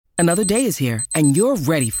Another day is here, and you're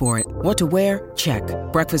ready for it. What to wear? Check.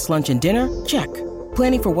 Breakfast, lunch, and dinner? Check.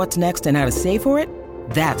 Planning for what's next and how to save for it?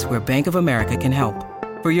 That's where Bank of America can help.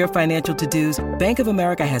 For your financial to-dos, Bank of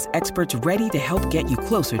America has experts ready to help get you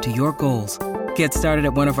closer to your goals. Get started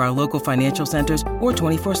at one of our local financial centers or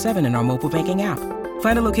 24/7 in our mobile banking app.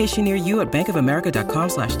 Find a location near you at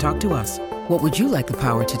bankofamerica.com/talktous. What would you like the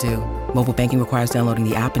power to do? Mobile banking requires downloading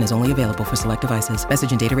the app and is only available for select devices.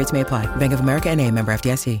 Message and data rates may apply. Bank of America N.A., member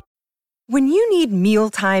FDIC. When you need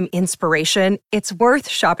mealtime inspiration, it's worth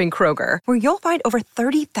shopping Kroger, where you'll find over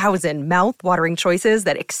 30,000 mouth-watering choices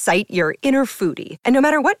that excite your inner foodie. And no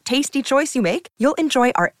matter what tasty choice you make, you'll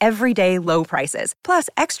enjoy our everyday low prices, plus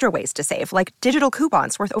extra ways to save, like digital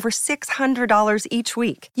coupons worth over $600 each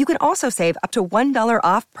week. You can also save up to $1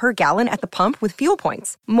 off per gallon at the pump with fuel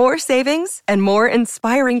points. More savings and more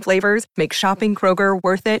inspiring flavors make shopping Kroger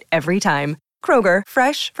worth it every time. Kroger,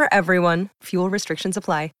 fresh for everyone. Fuel restrictions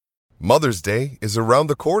apply. Mother's Day is around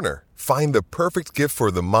the corner. Find the perfect gift for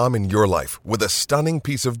the mom in your life with a stunning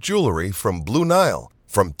piece of jewelry from Blue Nile.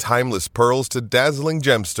 From timeless pearls to dazzling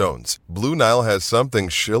gemstones, Blue Nile has something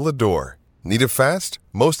she'll adore. Need it fast?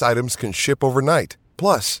 Most items can ship overnight.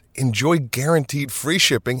 Plus, enjoy guaranteed free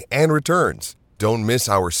shipping and returns. Don't miss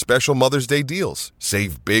our special Mother's Day deals.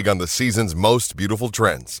 Save big on the season's most beautiful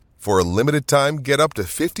trends. For a limited time, get up to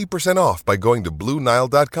 50% off by going to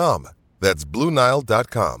BlueNile.com. That's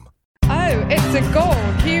BlueNile.com. Oh, it's a goal.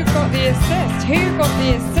 Who got the assist? Who got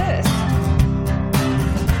the assist?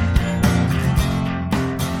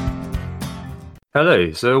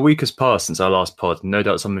 Hello. So a week has passed since our last pod. No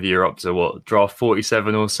doubt some of you are up to draft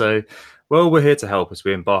 47 or so. Well, we're here to help as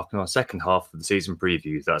we embark on our second half of the season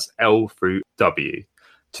preview. That's L through W.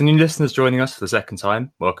 To new listeners joining us for the second time,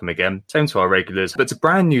 welcome again. Same to our regulars. But to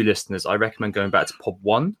brand new listeners, I recommend going back to Pod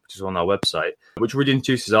 1, which is on our website, which really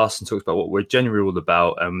introduces us and talks about what we're generally all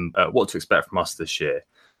about and what to expect from us this year.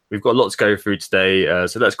 We've got a lot to go through today,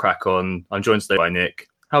 so let's crack on. I'm joined today by Nick.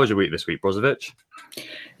 How was your week this week, Brozovic?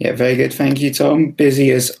 Yeah, very good. Thank you, Tom.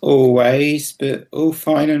 Busy as always, but all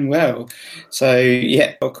fine and well. So,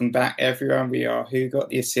 yeah, welcome back, everyone. We are Who Got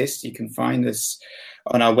the Assist. You can find us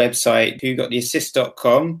on our website,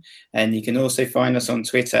 whogottheassist.com, and you can also find us on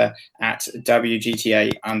Twitter at WGTA_FPL,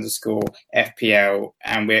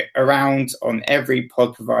 and we're around on every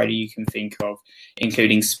pod provider you can think of,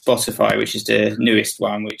 including Spotify, which is the newest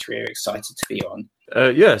one, which we're excited to be on.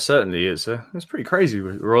 Yeah, certainly. It's pretty crazy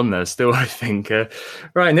we're on there still, I think.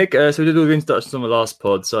 Right, Nick, so we did all the introductions on the last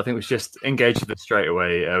pod, so I think we should just engage with it straight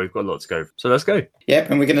away. We've got a lot to go. So let's go. Yep,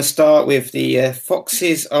 and we're going to start with the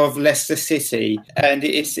Foxes of Leicester City. And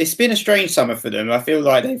it's been a strange summer for them. I feel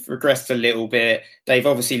like they've regressed a little bit. They've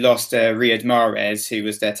obviously lost Riyad Mahrez, who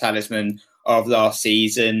was their talisman of last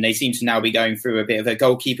season. They seem to now be going through a bit of a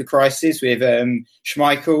goalkeeper crisis with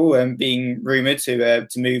Schmeichel being rumoured to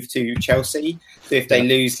move to Chelsea. So if they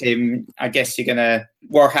lose him, I guess you're going to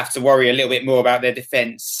have to worry a little bit more about their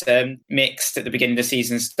defence. Mixed at the beginning of the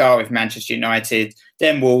season, start with Manchester United,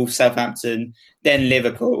 then Wolves, Southampton, then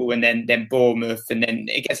Liverpool, and then Bournemouth, and then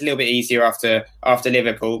it gets a little bit easier after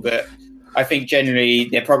Liverpool. But I think generally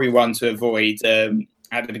they're probably one to avoid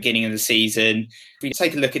at the beginning of the season. If we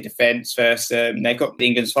take a look at defence first, they've got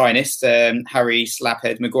England's finest, Harry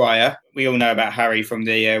Slaphead Maguire. We all know about Harry from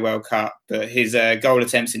the World Cup, but his goal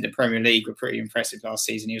attempts in the Premier League were pretty impressive last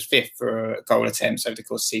season. He was fifth for goal attempts over the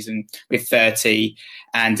course of the season with 30.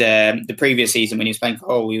 And the previous season, when he was playing for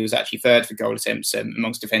Hull, he was actually third for goal attempts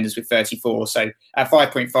amongst defenders with 34. So at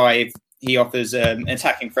 5.5, he offers an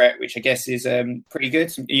attacking threat, which I guess is pretty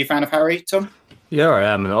good. Are you a fan of Harry, Tom? Yeah, I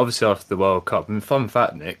am. And obviously after the World Cup, and fun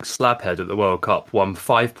fact, Nick, Slabhead at the World Cup won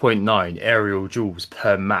 5.9 aerial duels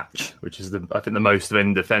per match, which is, I think, the most of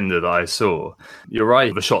any defender that I saw. You're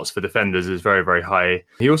right, the shots for defenders is very, very high.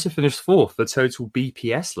 He also finished fourth for total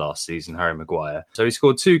BPS last season, Harry Maguire. So he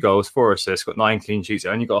scored 2 goals, 4 assists, got 9 clean sheets,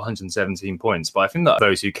 only got 117 points. But I think that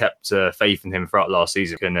those who kept faith in him throughout last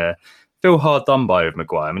season can feel hard done by with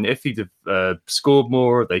Maguire. I mean, if he'd have scored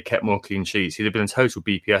more, they kept more clean sheets, he'd have been a total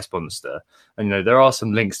BPS monster. And, you know, there are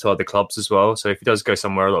some links to other clubs as well. So if he does go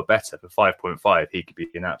somewhere a lot better, for 5.5, he could be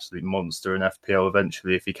an absolute monster in FPL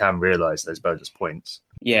eventually if he can realise those bonus points.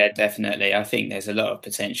 Yeah, definitely. I think there's a lot of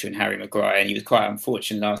potential in Harry Maguire, and he was quite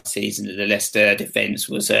unfortunate last season that the Leicester defence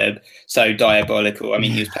was so diabolical. I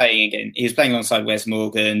mean, he was playing alongside Wes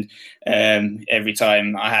Morgan. Every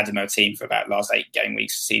time I had him on a team for about the last 8 game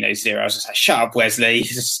weeks, seeing those 0, I was just like, shut up, Wesley.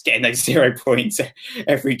 He's just getting those 0 points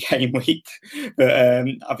every game week. But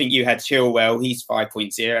I think you had Chilwell. He's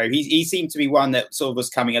 5.0. He seemed to be one that sort of was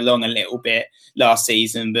coming along a little bit last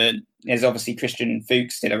season, but there's obviously Christian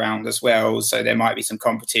Fuchs still around as well, so there might be some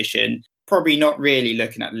competition. probably not really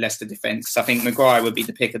looking at the Leicester defence. I think Maguire would be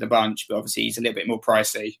the pick of the bunch, but obviously he's a little bit more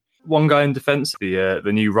pricey. One guy in defence, the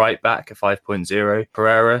new right back at 5.0,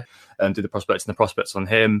 Pereira, did the prospects on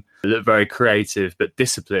him. It looked very creative, but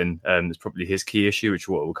discipline is probably his key issue, which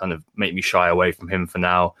will kind of make me shy away from him for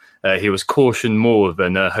now. He was cautioned more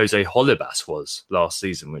than Jose Holebas was last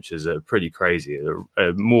season, which is pretty crazy.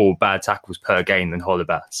 More bad tackles per game than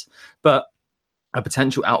Holebas. But a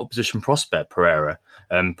potential out-of-position prospect, Pereira.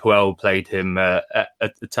 Puel played him at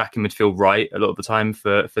attacking midfield right a lot of the time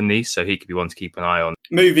for Nice, so he could be one to keep an eye on.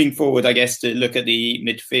 Moving forward, I guess, to look at the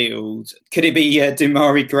midfield, could it be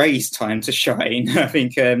Demarai Gray's time to shine? I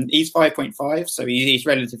think he's 5.5, so he's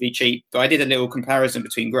relatively cheap. But I did a little comparison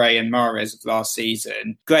between Gray and Mahrez of last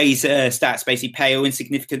season. Gray's stats basically pale in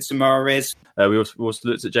significance to Mahrez. We also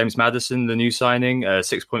looked at James Maddison, the new signing,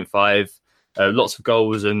 6.5. Lots of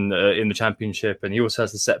goals and in the Championship, and he also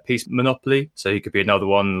has the set piece monopoly, so he could be another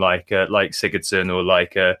one like Sigurdsson or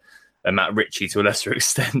like a Matt Ritchie to a lesser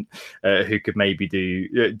extent, who could maybe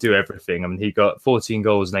do everything. I mean, he got 14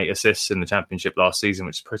 goals and 8 assists in the Championship last season,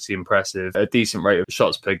 which is pretty impressive. A decent rate of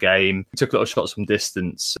shots per game. He took a lot of shots from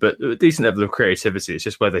distance, but a decent level of creativity. It's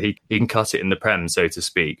just whether he can cut it in the Prem, so to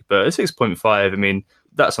speak. But at 6.5, I mean,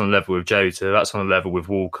 that's on a level with Jota, that's on a level with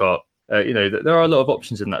Walcott. There are a lot of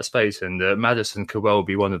options in that space, and Maddison could well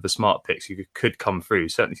be one of the smart picks who could come through.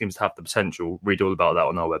 Certainly seems to have the potential. Read all about that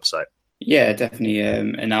on our website. Yeah, definitely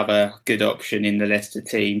another good option in the Leicester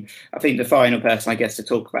team. I think the final person, I guess, to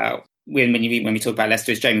talk about when we talk about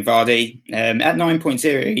Leicester is Jamie Vardy. At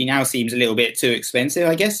 9.0, he now seems a little bit too expensive,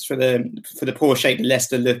 I guess, for the poor shape that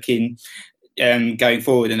Leicester looking going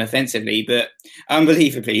forward and offensively, but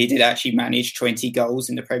unbelievably he did actually manage 20 goals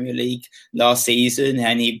in the Premier League last season,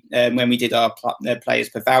 and he when we did our players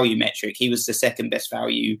per value metric, he was the second best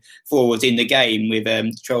value forward in the game with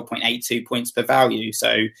 12.82 points per value.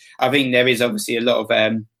 So I think there is obviously a lot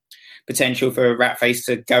of potential for Ratface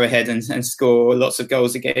to go ahead and score lots of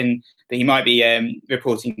goals again, but he might be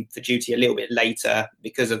reporting for duty a little bit later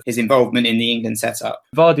because of his involvement in the England setup.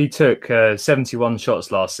 Vardy took 71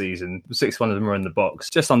 shots last season. 61 of them were in the box.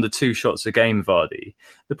 Just under 2 shots a game, Vardy.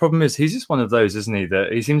 The problem is he's just one of those, isn't he,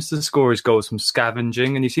 that he seems to score his goals from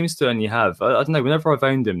scavenging, and he seems to only have, I don't know, whenever I've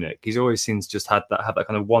owned him, Nick, he's always seems to just have that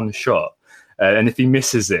kind of one shot. And if he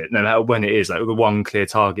misses it, no matter when it is, like the one clear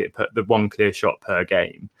target, the one clear shot per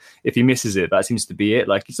game, if he misses it, that seems to be it.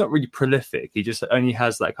 Like, he's not really prolific. He just only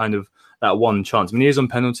has that kind of that one chance. I mean, he is on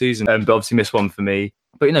penalties, but obviously missed one for me.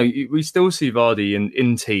 But, we still see Vardy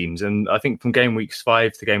in teams. And I think from game weeks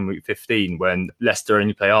 5 to game week 15, when Leicester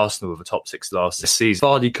only play Arsenal with the top 6 last season,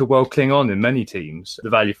 Vardy could well cling on in many teams.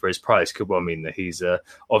 The value for his price could well mean that he's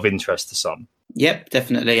of interest to some. Yep,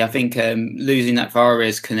 definitely. I think losing that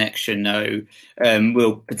Varese connection, though,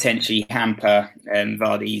 will potentially hamper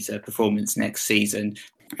Vardy's performance next season.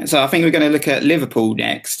 So I think we're going to look at Liverpool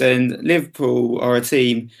next. And Liverpool are a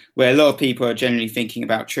team where a lot of people are generally thinking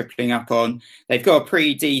about tripling up on. They've got a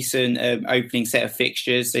pretty decent opening set of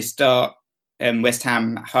fixtures. They start West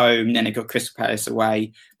Ham at home, then they've got Crystal Palace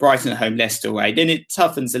away, Brighton at home, Leicester away. Then it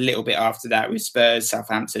toughens a little bit after that with Spurs,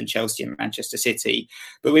 Southampton, Chelsea and Manchester City.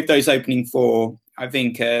 But with those opening 4, I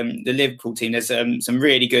think the Liverpool team, there's some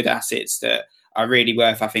really good assets that are really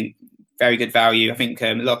worth, I think, very good value. I think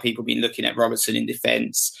a lot of people have been looking at Robertson in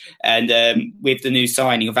defence, and with the new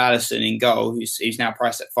signing of Alisson in goal, who's now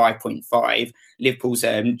priced at 5.5, Liverpool's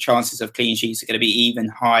chances of clean sheets are going to be even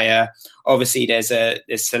higher. Obviously, there's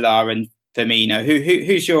Salah and Firmino.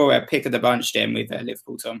 Who's your pick of the bunch then with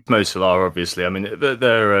Liverpool, Tom? Mo Salah, obviously. I mean,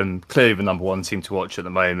 they're clearly the number one team to watch at the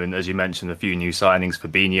moment. As you mentioned, a few new signings: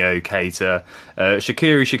 Fabinho, Keita,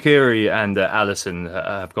 Shaqiri and Alisson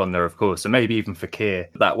have gone there, of course, and maybe even Fekir.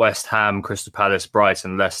 That West Ham, Crystal Palace,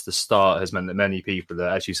 Brighton, Leicester start has meant that many people are,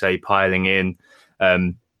 as you say, piling in.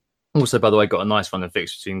 Also, by the way, got a nice run of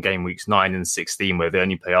fixtures between game weeks 9 and 16, where they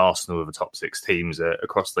only play Arsenal with the top 6 teams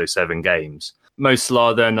across those 7 games. Mo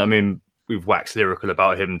Salah, then, I mean, we've waxed lyrical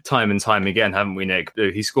about him time and time again, haven't we, Nick?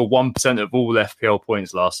 He scored 1% of all FPL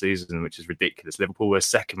points last season, which is ridiculous. Liverpool were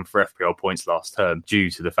second for FPL points last term due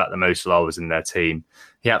to the fact that Mo Salah was in their team.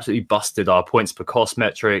 He absolutely busted our points per cost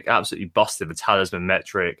metric, absolutely busted the talisman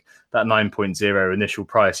metric. That 9.0 initial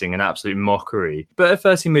pricing, an absolute mockery. But at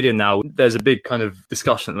 30 million now, there's a big kind of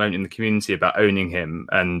discussion at the moment in the community about owning him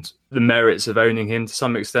and the merits of owning him to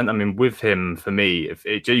some extent. I mean, with him, for me,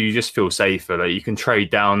 you just feel safer. Like, you can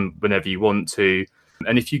trade down whenever you want to.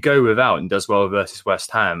 And if you go without and does well versus West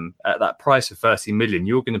Ham, at that price of 30 million,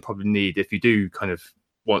 you're going to probably need, if you do kind of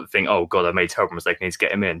think, oh God, I made a terrible mistake, I need to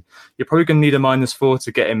get him in. You're probably going to need a -4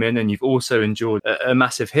 to get him in, and you've also endured a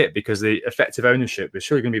massive hit because the effective ownership is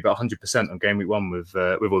surely going to be about 100% on game week 1 with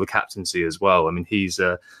all the captaincy as well. I mean, he's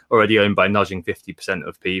already owned by nudging 50%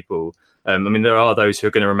 of people. I mean, there are those who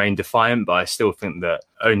are going to remain defiant, but I still think that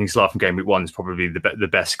owning Salah from game week 1 is probably the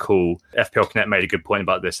best call. FPL Connect made a good point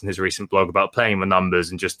about this in his recent blog about playing the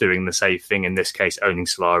numbers and just doing the safe thing. In this case, owning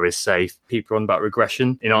Salah is safe. People are on about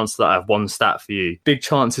regression. In answer to that, I have one stat for you. Big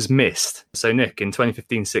chances missed. So, Nick, in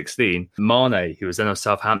 2015-16, Mane, who was then of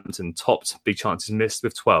Southampton, topped big chances missed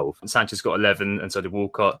with 12. And Sanchez got 11, and so did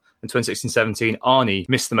Walcott. In 2016-17, Arnie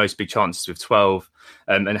missed the most big chances with 12,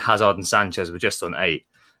 and Hazard and Sanchez were just on 8.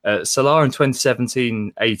 Salah in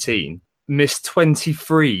 2017-18 missed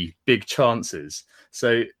 23 big chances.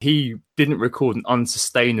 So he didn't record an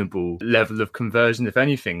unsustainable level of conversion. If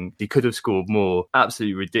anything, he could have scored more.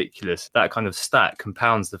 Absolutely ridiculous. That kind of stat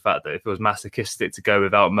compounds the fact that if it was masochistic to go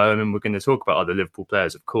without Mo, and we're going to talk about other Liverpool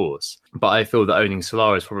players, of course. But I feel that owning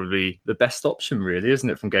Salah is probably the best option, really, isn't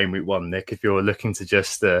it, from game week 1, Nick, if you're looking to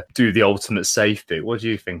just do the ultimate safe bit. What do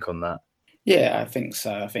you think on that? Yeah, I think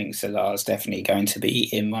so. I think Salah's definitely going to be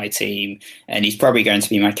in my team, and he's probably going to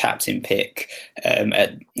be my captain pick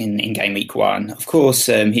in game week 1. Of course,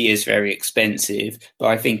 he is very expensive, but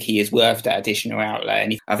I think he is worth that additional outlay.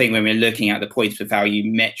 And I think when we're looking at the points per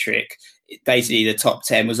value metric, basically the top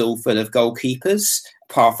 10 was all full of goalkeepers,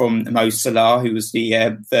 apart from Mo Salah, who was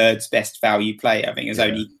the third best value player. I think it was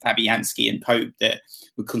only Fabianski and Pope that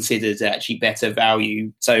were considered actually better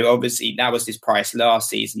value. So obviously that was his price last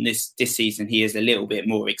season. This season he is a little bit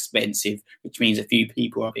more expensive, which means a few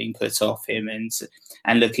people are being put off him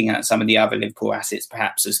and looking at some of the other Liverpool assets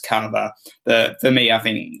perhaps as cover. But for me, I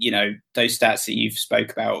think, those stats that you've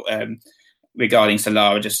spoke about regarding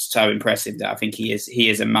Salah are just so impressive that I think he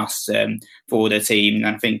is a must for the team. And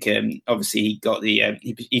I think obviously he got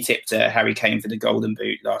he tipped Harry Kane for the Golden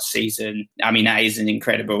Boot last season. I mean, that is an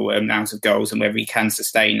incredible amount of goals, and whether he can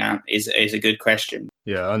sustain that is a good question.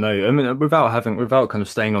 Yeah, I know. I mean, without kind of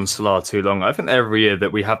staying on Salah too long, I think every year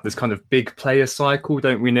that we have this kind of big player cycle,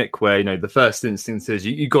 don't we, Nick? Where the first instance is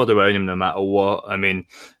you got to own him no matter what. I mean,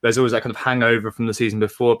 there's always that kind of hangover from the season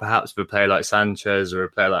before, perhaps with a player like Sanchez or a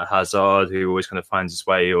player like Hazard who always kind of finds his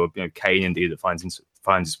way, or Kane indeed that finds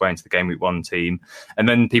his way into the game week 1 team, and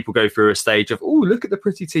then people go through a stage of, oh, look at the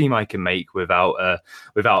pretty team I can make without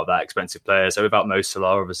that expensive player. So without Mo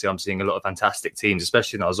Salah, obviously I'm seeing a lot of fantastic teams,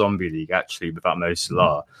 especially in our zombie league, actually, without Mo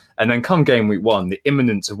Salah. And then come game week 1, the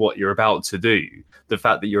imminence of what you're about to do, the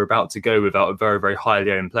fact that you're about to go without a very, very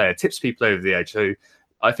highly owned player, tips people over the edge. So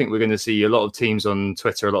I think we're going to see a lot of teams on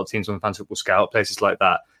Twitter, a lot of teams on Fantasy Football Scout, places like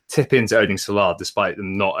that, tip into owning Salah despite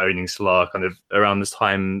them not owning Salah kind of around this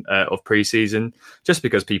time of pre-season, just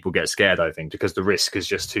because people get scared, I think, because the risk is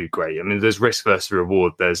just too great. I mean, there's risk versus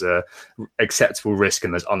reward. There's a acceptable risk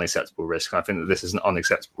and there's unacceptable risk. And I think that this is an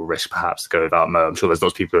unacceptable risk, perhaps, to go without Mo. I'm sure there's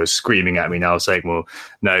lots of people who are screaming at me now saying, well,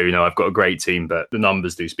 no, I've got a great team, but the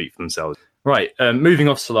numbers do speak for themselves. Right, moving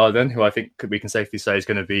off Salah then, who I think we can safely say is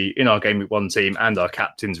going to be in our game week 1 team and our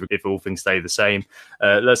captains if all things stay the same.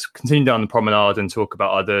 Let's continue down the promenade and talk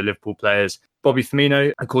about other Liverpool players. Bobby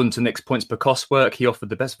Firmino, according to Nick's points per cost work, he offered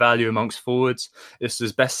the best value amongst forwards. This was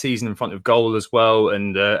his best season in front of goal as well,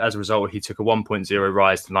 and as a result, he took a 1.0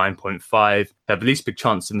 rise to 9.5. Had the least big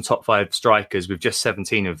chance in the top 5 strikers with just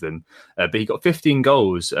 17 of them, but he got 15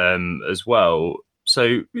 goals as well.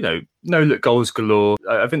 So, no-look goals galore.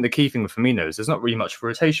 I think the key thing with Firmino is there's not really much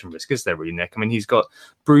rotation risk, is there, really, Nick? I mean, he's got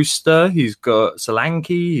Brewster, he's got Solanke,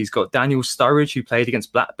 he's got Daniel Sturridge, who played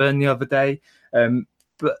against Blackburn the other day.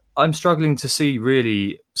 But I'm struggling to see,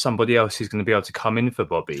 really, somebody else who's going to be able to come in for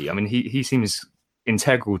Bobby. I mean, he seems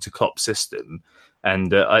integral to Klopp's system.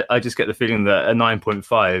 And I just get the feeling that at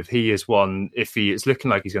 9.5, he is one, if he is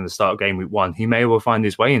looking like he's going to start game week 1, he may well find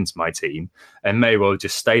his way into my team and may well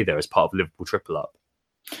just stay there as part of Liverpool triple up.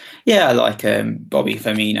 Yeah, I like Bobby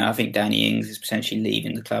Firmino. I think Danny Ings is potentially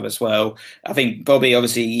leaving the club as well. I think Bobby,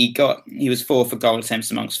 obviously, he was 4th for goal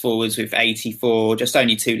attempts amongst forwards with 84, just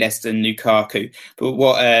only 2 less than Lukaku. But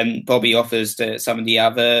what Bobby offers that some of the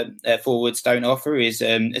other forwards don't offer is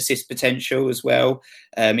assist potential as well.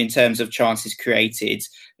 In terms of chances created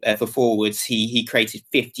for forwards, he created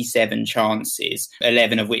 57 chances,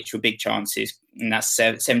 11 of which were big chances, and that's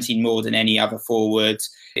 17 more than any other forward.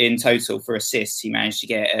 In total for assists, he managed to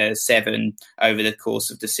get 7 over the course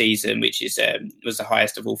of the season, which was the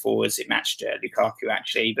highest of all forwards. It matched Lukaku,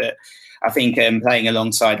 actually. But I think playing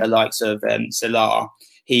alongside the likes of Salah,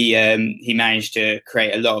 he managed to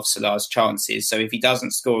create a lot of Salah's chances. So if he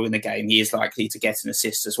doesn't score in the game, he is likely to get an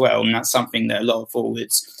assist as well. And that's something that a lot of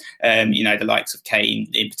forwards, the likes of Kane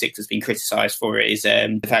in particular, has been criticised for, it is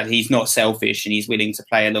the fact that he's not selfish and he's willing to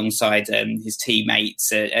play alongside his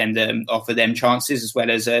teammates and offer them chances as well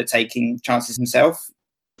as taking chances himself.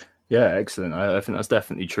 Yeah, excellent. I think that's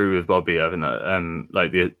definitely true with Bobby. I think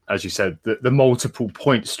that, as you said, the multiple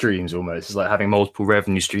point streams almost is like having multiple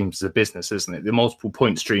revenue streams as a business, isn't it? The multiple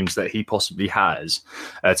point streams that he possibly has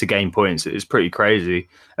to gain points is pretty crazy.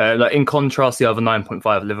 In contrast, the other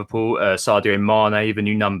 9.5 Liverpool, Sadio Mane, the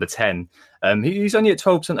new number 10. He's only at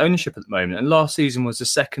 12% ownership at the moment, and last season was the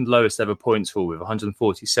second lowest ever points haul with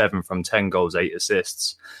 147 from 10 goals, 8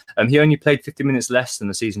 assists. He only played 50 minutes less than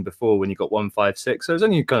the season before when he got 156, so it's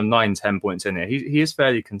only kind of 9-10 points in here. He is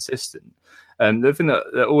fairly consistent. The thing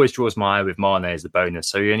that always draws my eye with Mane is the bonus.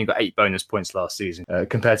 So he only got 8 bonus points last season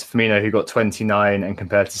compared to Firmino, who got 29, and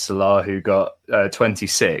compared to Salah, who got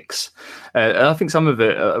 26. And I think some of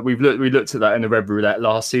it, we looked at that in the Red Roulette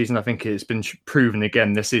last season. I think it's been proven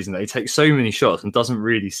again this season that he takes so many shots and doesn't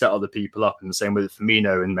really set other people up. In the same way with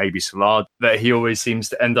Firmino and maybe Salah, that he always seems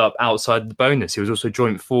to end up outside the bonus. He was also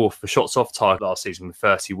joint fourth for shots off target last season with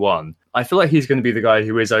 31. I feel like he's going to be the guy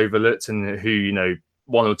who is overlooked and who,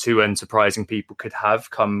 one or two unsurprising people could have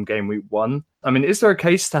come game week 1. I mean, is there a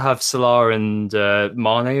case to have Salah and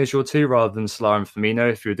Mane as your two rather than Salah and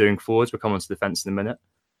Firmino if you're doing forwards? We'll come on to defence in a minute.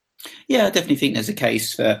 Yeah, I definitely think there's a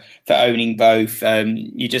case for owning both.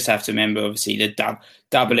 You just have to remember, obviously, the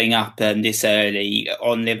doubling up this early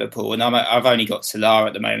on Liverpool. And I've only got Salah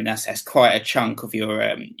at the moment. That's quite a chunk of your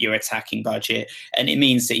attacking budget. And it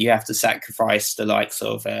means that you have to sacrifice the likes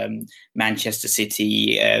of Manchester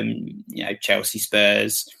City, Chelsea,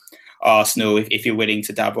 Spurs, Arsenal, if you're willing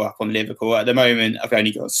to double up on Liverpool. At the moment, I've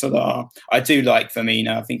only got Salah. I do like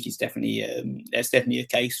Firmino. I think he's definitely there's definitely a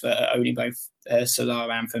case for owning both Salah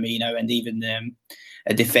and Firmino, and even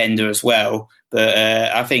a defender as well. But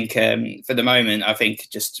I think for the moment, I think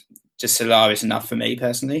just Salah is enough for me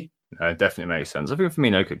personally. No, it definitely makes sense. I think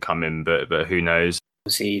Firmino could come in, but who knows?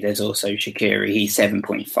 Obviously, there's also Shaqiri. He's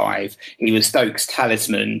 7.5. He was Stoke's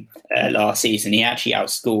talisman last season. He actually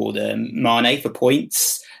outscored Mane for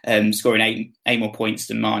points, scoring eight more points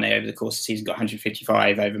than Mane over the course of the season. Got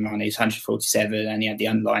 155 over Mane's 147, and he had the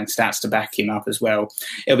underlying stats to back him up as well.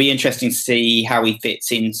 It'll be interesting to see how he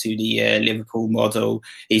fits into the Liverpool model.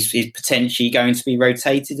 He's potentially going to be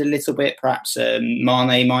rotated a little bit. Perhaps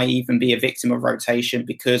Mane might even be a victim of rotation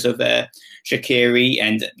because of Shaqiri,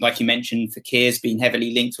 and like you mentioned, Fekir's been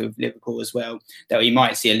heavily linked with Liverpool as well. That we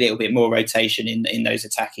might see a little bit more rotation in those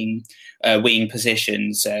attacking wing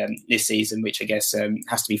positions this season, which I guess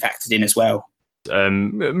has to be factored in as well.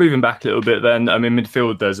 Moving back a little bit then, I mean,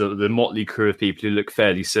 midfield, there's the motley crew of people who look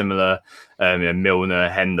fairly similar. Milner,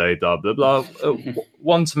 Hendo, blah, blah, blah.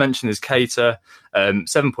 One to mention is Keita,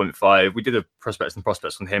 7.5. We did a prospects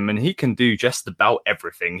on him, and he can do just about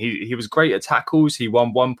everything. He was great at tackles. He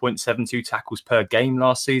won 1.72 tackles per game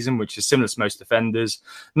last season, which is similar to most defenders.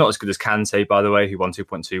 Not as good as Kante, by the way, who won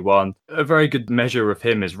 2.21. A very good measure of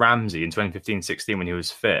him is Ramsey in 2015-16 when he was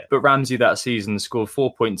fit. But Ramsey that season scored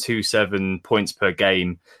 4.27 points per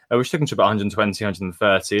game, which took him to about 120,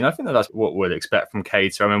 130. And I think that's what we'd expect from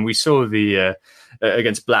Keita. I mean, we saw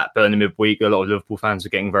against Blackburn in midweek, a lot of Liverpool fans were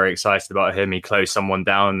getting very excited about him. He closed someone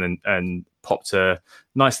down and popped a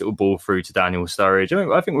nice little ball through to Daniel Sturridge.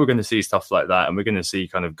 I think we're going to see stuff like that, and we're going to see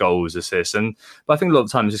kind of goals, assists. But I think a lot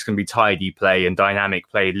of times it's going to be tidy play and dynamic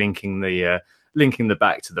play, linking the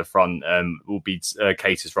back to the front will be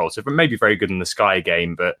Keita's role. So maybe very good in the Sky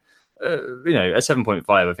game, but at 7.5,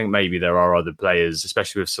 I think maybe there are other players,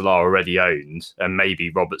 especially with Salah already owned, and maybe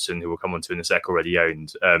Robertson, who we'll come on to in a sec, already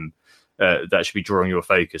owned, that should be drawing your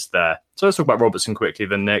focus there. So let's talk about Robertson quickly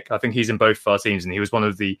then, Nick. I think he's in both of our teams, and he was one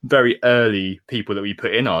of the very early people that we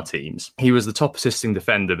put in our teams. He was the top assisting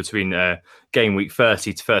defender between game week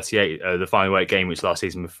 30 to 38, the final 8 game weeks last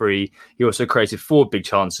season were 3. He also created 4 big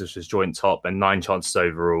chances as joint top and 9 chances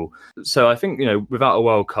overall. So I think, without a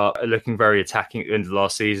World Cup, looking very attacking at the end of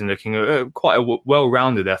last season, looking quite a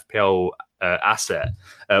well-rounded FPL asset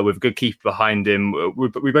with a good keeper behind him.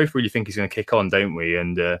 We both really think he's going to kick on, don't we?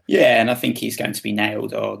 And and I think he's going to be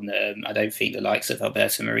nailed on. I don't think the likes of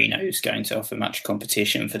Alberto Moreno is going to offer much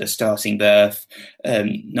competition for the starting berth.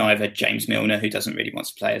 Neither James Milner, who doesn't really want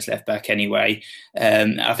to play as left back anyway.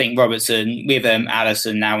 I think Robertson, with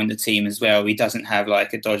Alisson now in the team as well, he doesn't have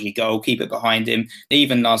like a dodgy goalkeeper behind him.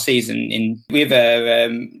 Even last season, with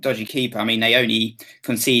a dodgy keeper, I mean, they only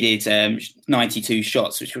conceded 92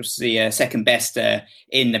 shots, which was the second best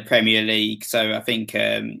in in the Premier League. So I think,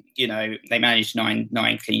 they managed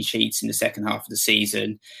nine clean sheets in the second half of the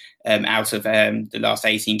season out of the last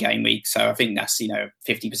 18 game weeks. So I think that's,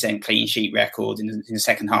 50% clean sheet record in the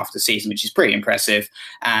second half of the season, which is pretty impressive.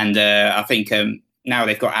 And I think now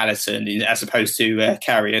they've got Alisson as opposed to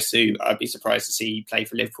Karius, who I'd be surprised to see play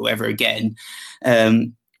for Liverpool ever again.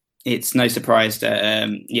 It's no surprise that,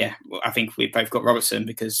 I think we've both got Robertson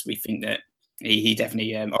because we think that he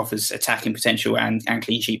definitely offers attacking potential and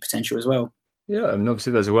clean sheet potential as well. Yeah, and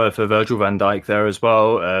obviously there's a word for Virgil van Dijk there as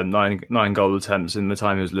well. Nine goal attempts in the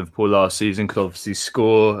time he was Liverpool last season, could obviously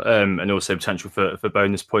score, and also potential for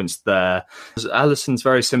bonus points there. Alisson's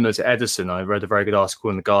very similar to Ederson. I read a very good article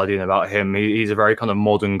in The Guardian about him. He's a very kind of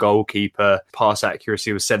modern goalkeeper. Pass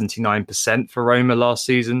accuracy was 79% for Roma last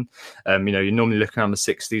season. You're normally looking around the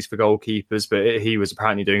 60s for goalkeepers, but he was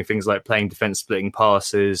apparently doing things like playing defence splitting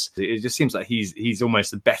passes. It just seems like he's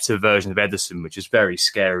almost a better version of Ederson, which is very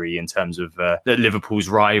scary in terms of Liverpool's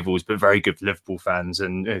rivals, but very good for Liverpool fans.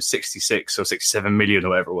 And 66 or 67 million or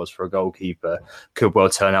whatever it was for a goalkeeper could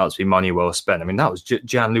well turn out to be money well spent. I mean, that was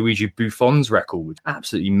Gianluigi Buffon's record.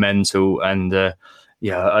 Absolutely mental. And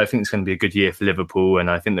I think it's going to be a good year for Liverpool. And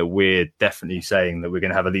I think that we're definitely saying that we're going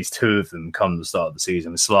to have at least two of them come the start of the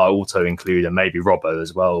season. Salah auto include, and maybe Robbo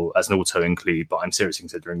as well as an auto include. But I'm seriously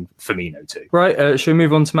considering Firmino too. Right, shall we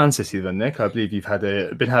move on to Man City then, Nick? I believe you've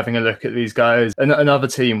been having a look at these guys. Another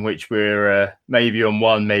team which we're maybe on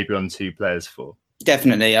one, maybe on two players for.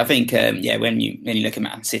 Definitely. I think, when you look at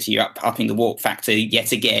Man City, you're upping the walk factor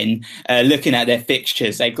yet again. Looking at their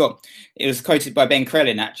fixtures, it was quoted by Ben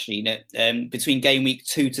Crellin, actually, that between game week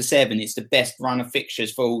 2 to 7, it's the best run of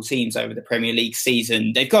fixtures for all teams over the Premier League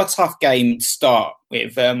season. They've got a tough game to start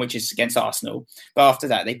with, which is against Arsenal. But after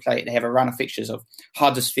that, they have a run of fixtures of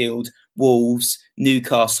Huddersfield, Wolves,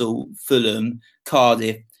 Newcastle, Fulham,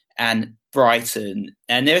 Cardiff, and Brighton.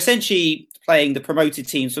 And they're essentially playing the promoted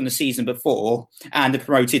teams from the season before and the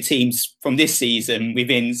promoted teams from this season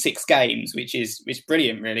within 6 games, which is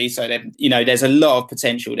brilliant, really. So, there's a lot of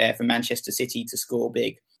potential there for Manchester City to score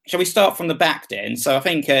big. Shall we start from the back then? So I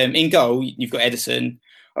think in goal, you've got Ederson.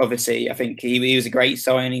 Obviously, I think he was a great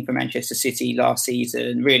signing for Manchester City last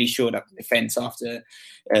season, really shored up the defence after,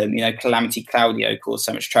 Calamity Claudio caused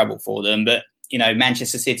so much trouble for them. But,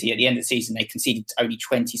 Manchester City, at the end of the season, they conceded only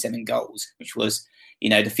 27 goals, which was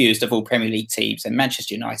the fewest of all Premier League teams, and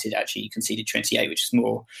Manchester United actually conceded 28, which is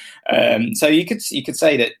more. So you could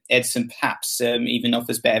say that Ederson perhaps even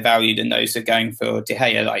offers better value than those who are going for De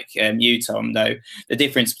Gea, like you, Tom. Though the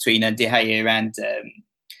difference between De Gea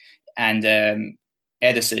and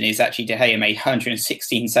Ederson is actually De Gea made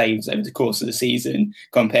 116 saves over the course of the season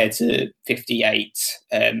compared to 58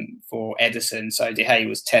 for Ederson. So De Gea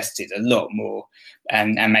was tested a lot more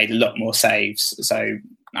and made a lot more saves. So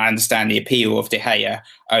I understand the appeal of De Gea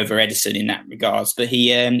over Ederson in that regards, but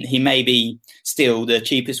he may be still the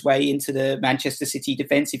cheapest way into the Manchester City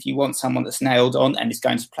defence if you want someone that's nailed on and is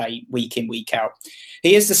going to play week in, week out.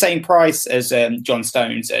 He is the same price as John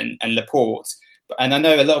Stones and Laporte. And I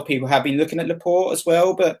know a lot of people have been looking at Laporte as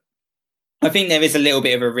well, but I think there is a little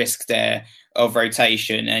bit of a risk there of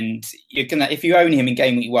rotation. And if you own him in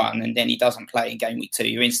game week 1 and then he doesn't play in game week 2,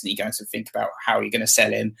 you're instantly going to think about how you're going to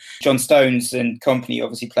sell him. John Stones and company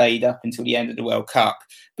obviously played up until the end of the World Cup,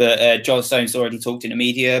 but John Stones already talked in the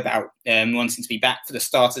media about wanting to be back for the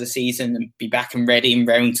start of the season and be back and ready and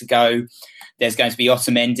raring to go. There's going to be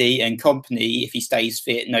Otamendi and company, if he stays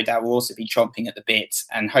fit, no doubt will also be chomping at the bit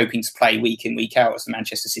and hoping to play week in, week out as the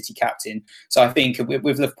Manchester City captain. So I think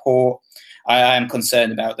with Laporte, I am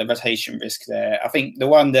concerned about the rotation risk there. I think the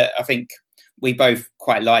one that I think we both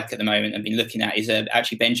quite like at the moment and been looking at is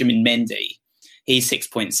actually Benjamin Mendy. He's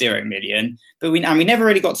 6.0 million, but we never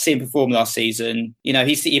really got to see him perform last season.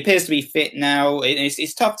 He appears to be fit now.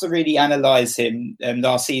 It's tough to really analyse him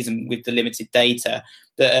last season with the limited data.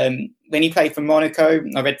 But when he played for Monaco,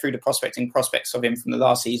 I read through the prospects of him from the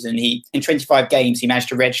last season. In 25 games, he managed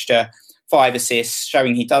to register 5 assists,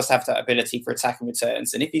 showing he does have that ability for attacking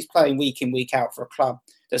returns. And if he's playing week in, week out for a club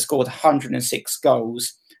that scored 106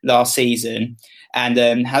 goals last season and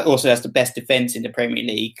also has the best defence in the Premier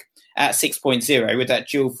League, at 6.0, with that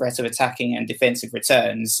dual threat of attacking and defensive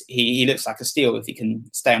returns, he looks like a steal if he can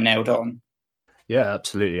stay nailed on. Yeah,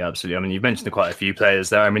 absolutely. I mean, you've mentioned quite a few players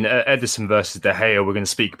there. I mean, Ederson versus De Gea, we're going to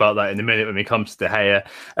speak about that in a minute when we come to De Gea.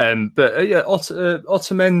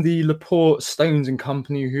 Otamendi, Laporte, Stones and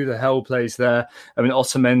company, who the hell plays there? I mean,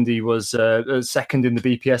 Otamendi was second in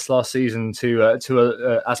the BPS last season to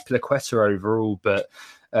Azpilicueta overall, but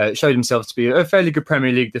Showed himself to be a fairly good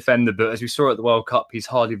Premier League defender, but as we saw at the World Cup, he's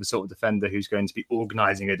hardly the sort of defender who's going to be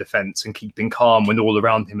organising a defence and keeping calm when all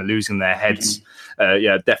around him are losing their heads.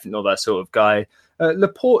 Definitely not that sort of guy.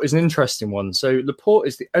 Laporte is an interesting one. So Laporte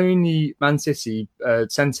is the only Man City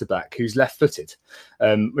centre-back who's left-footed,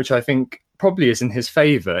 which I think probably is in his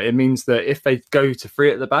favour. It means that if they go to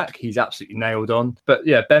 3 at the back, he's absolutely nailed on. But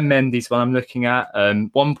yeah, Ben Mendy's one I'm looking at.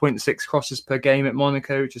 1.6 crosses per game at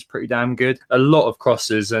Monaco, which is pretty damn good. A lot of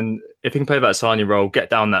crosses, and if he can play that Sane role, get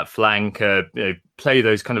down that flank, play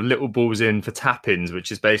those kind of little balls in for tap-ins,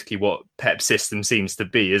 which is basically what Pep's system seems to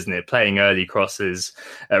be, isn't it? Playing early crosses,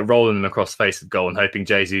 rolling them across the face of goal and hoping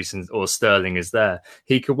Jesus or Sterling is there.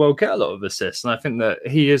 He could well get a lot of assists, and I think that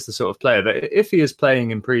he is the sort of player that if he is playing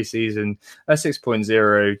in pre-season,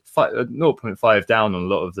 6.0, 0.5 down on a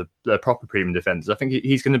lot of the proper premium defenders, I think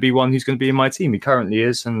he's going to be one who's going to be in my team. He currently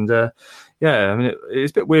is, and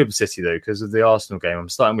it's a bit weird with City though because of the Arsenal game. I'm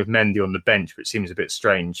starting with Mendy on the bench, which seems a bit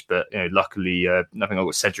strange, but luckily, I think I've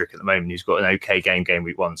got Cedric at the moment. Who's got an okay game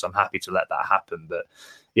week 1, so I'm happy to let that happen. But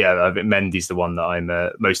yeah, I think Mendy's the one that I'm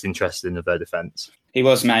most interested in of their defence. He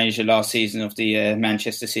was manager last season of the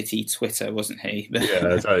Manchester City Twitter, wasn't he?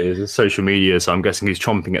 Yeah, exactly. It's social media, so I'm guessing he's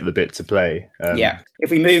chomping at the bit to play. If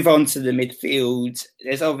we move on to the midfield,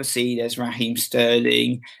 there's Raheem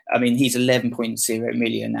Sterling. I mean, he's 11.0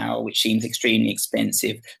 million now, which seems extremely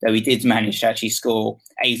expensive, though he did manage to actually score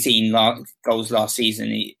 18 goals last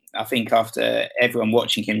season. I think after everyone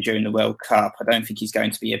watching him during the World Cup, I don't think he's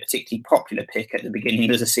going to be a particularly popular pick at the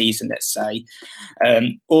beginning of the season, let's say.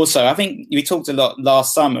 Also, I think we talked a lot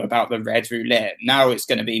last summer about the red roulette. Now it's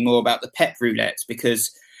going to be more about the Pep roulette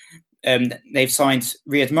because they've signed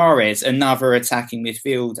Riyad Mahrez, another attacking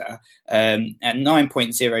midfielder, at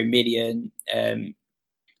 9.0 million.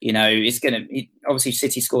 It's going to obviously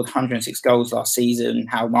City scored 106 goals last season.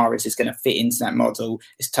 How Mahrez is going to fit into that model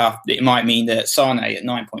is tough. It might mean that Sane at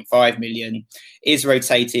 9.5 million is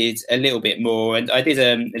rotated a little bit more. And I did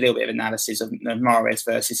a little bit of analysis of Mahrez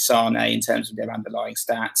versus Sane in terms of their underlying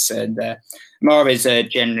stats. And Mahrez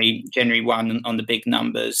generally won on the big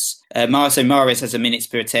numbers. Mahrez has a minutes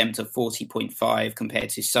per attempt of 40.5 compared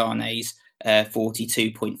to Sane's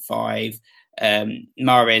 42.5.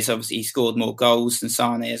 Mahrez obviously scored more goals than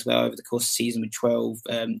Sane as well over the course of the season with 12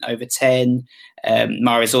 over 10.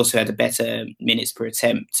 Mahrez also had a better minutes per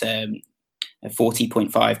attempt,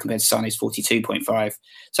 40.5 compared to Sane's 42.5.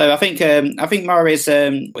 So I think Mahrez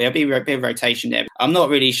there'll be a bit of rotation there. I'm not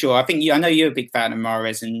really sure. I know you're a big fan of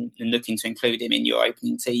Mahrez and looking to include him in your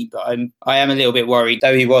opening team, but I am a little bit worried.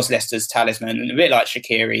 Though he was Leicester's talisman, and a bit like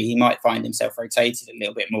Shaqiri, he might find himself rotated a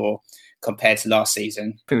little bit more compared to last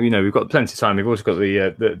season. I think we've got plenty of time. We've also got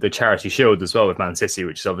the Charity Shield as well with Man City,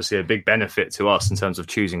 which is obviously a big benefit to us in terms of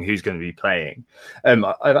choosing who's going to be playing.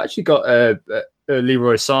 I've actually got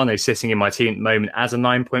Leroy Sane sitting in my team at the moment as a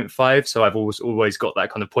 9.5, so I've always got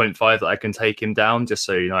that kind of 0.5 that I can take him down just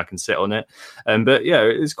so I can sit on it. But yeah,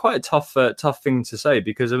 it's quite a tough thing to say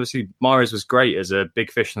because obviously Mahrez was great as a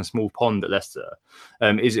big fish in a small pond at Leicester.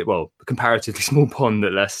 Comparatively small pond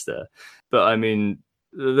at Leicester, but I mean,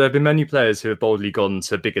 there have been many players who have boldly gone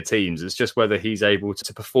to bigger teams. It's just whether he's able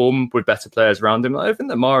to perform with better players around him. I think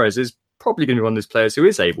that Mahrez is probably going to be one of those players who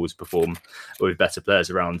is able to perform with better players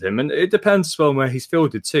around him. And it depends as well on where he's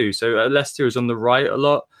fielded too. So Leicester is on the right a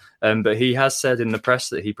lot, but he has said in the press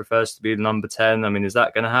that he prefers to be the number 10. I mean, is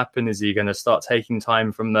that going to happen? Is he going to start taking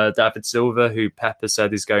time from David Silva, who Pep has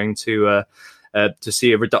said is going to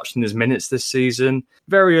see a reduction in his minutes this season?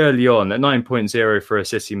 Very early on, at 9.0 for a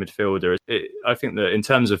City midfielder, I think that in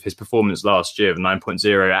terms of his performance last year, the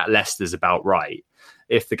 9.0 at Leicester is about right.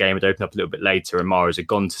 If the game had opened up a little bit later and Mahrez had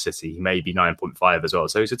gone to City, he may be 9.5 as well.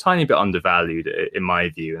 So he's a tiny bit undervalued in my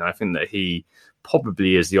view. And I think that he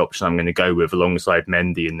probably is the option I'm going to go with alongside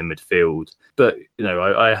Mendy in the midfield. But,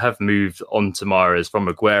 I have moved on to Mahrez from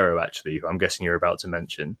Aguero, actually, who I'm guessing you're about to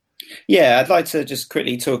mention. Yeah, I'd like to just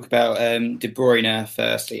quickly talk about De Bruyne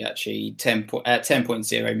firstly, actually, at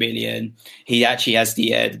 10.0 million. He actually has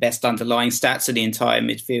the best underlying stats of the entire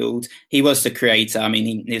midfield. He was the creator. I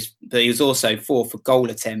mean, he was also fourth for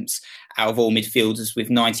goal attempts out of all midfielders with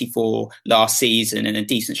 94 last season and a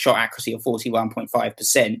decent shot accuracy of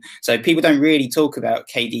 41.5%. So people don't really talk about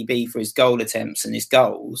KDB for his goal attempts and his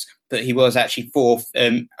goals, but he was actually fourth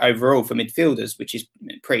overall for midfielders, which is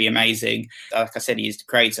pretty amazing. Like I said, he is the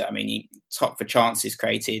creator. I mean, he top for chances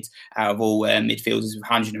created out of all midfielders with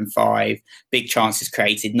 105, big chances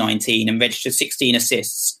created 19, and registered 16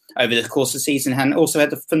 assists. over the course of the season, and also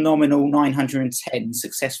had a phenomenal 910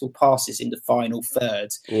 successful passes in the final third.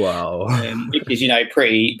 Wow. Which is,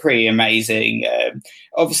 pretty amazing.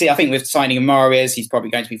 Obviously, I think with signing of Mahrez, he's probably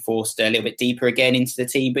going to be forced a little bit deeper again into the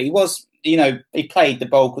team, but he was, he played the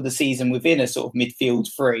bulk of the season within a sort of midfield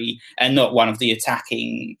three and not one of the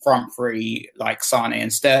attacking front three like Sane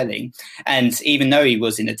and Sterling. And even though he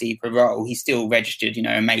was in a deeper role, he still registered,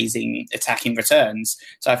 amazing attacking returns.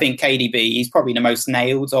 So I think KDB, he's probably the most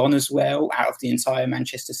nailed on as well out of the entire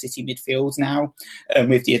Manchester City midfield now,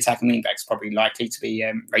 with the attacking wing backs probably likely to be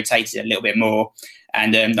rotated a little bit more.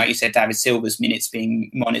 And like you said, David Silva's minutes being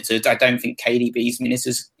monitored. I don't think KDB's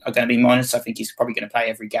minutes are going to be monitored. I think he's probably going to play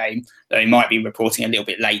every game, though he might be reporting a little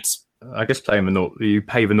bit late. I guess you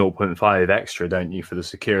pay the 0.5 extra, don't you, for the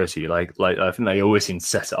security? Like I think they always seem to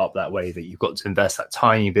set it up that way, that you've got to invest that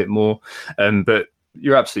tiny bit more. But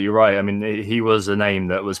you're absolutely right. I mean, he was a name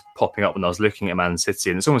that was popping up when I was looking at Man City,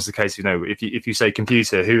 and it's almost the case, if you say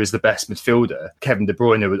computer, who is the best midfielder, Kevin De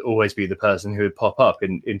Bruyne would always be the person who would pop up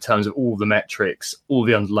in terms of all the metrics, all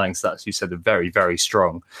the underlying stats you said are very, very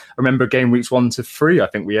strong. I remember game weeks 1 to 3, I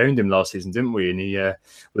think we owned him last season, didn't we? And he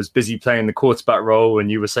was busy playing the quarterback role, and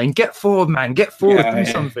you were saying, get forward, man, get forward, do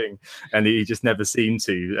something. And he just never seemed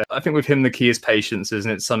to. I think with him, the key is patience, isn't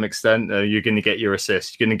it, to some extent? You're going to get your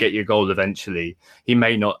assist, you're going to get your goal eventually. He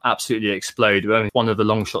may not absolutely explode, but if one of the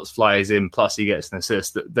long shots flies in, plus he gets an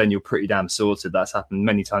assist, then you're pretty damn sorted. That's happened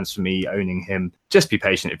many times for me owning him. Just be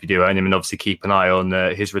patient if you do own him, and obviously keep an eye on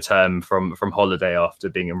his return from holiday after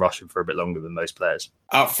being in Russia for a bit longer than most players.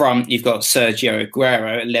 Up front, you've got Sergio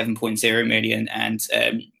Aguero at 11.0 million and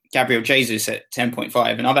Gabriel Jesus at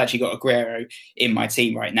 10.5. And I've actually got Aguero in my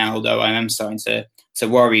team right now, although I am starting to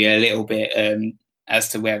worry a little bit as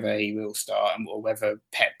to whether he will start or whether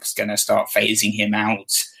Pep's going to start phasing him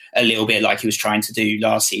out a little bit like he was trying to do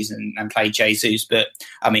last season and play Jesus. But,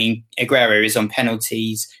 I mean, Aguero is on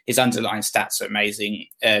penalties. His underlying stats are amazing.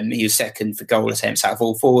 He was second for goal attempts out of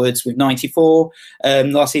all forwards with 94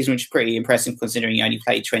 last season, which is pretty impressive considering he only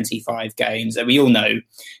played 25 games. And we all know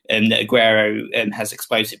that Aguero has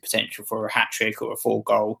explosive potential for a hat-trick or a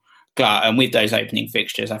 4-goal glut. And with those opening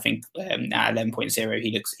fixtures, I think at 11.0,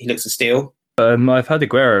 he looks a steal. I've had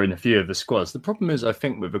Aguero in a few of the squads. The problem is, I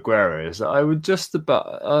think, with Aguero is that I would just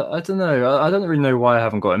about, I don't know, I don't really know why I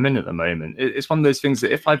haven't got him in at the moment. It's one of those things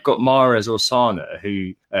that if I've got Mahrez or Sana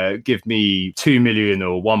who give me 2 million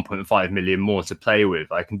or 1.5 million more to play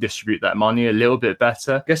with, I can distribute that money a little bit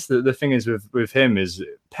better. I guess the thing is with him is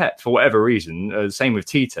Pep, for whatever reason, same with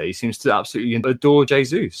Tite, he seems to absolutely adore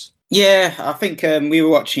Jesus. Yeah, I think we were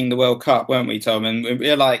watching the World Cup, weren't we, Tom? And we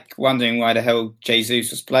were like wondering why the hell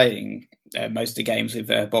Jesus was playing most of the games with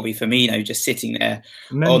Bobby Firmino just sitting there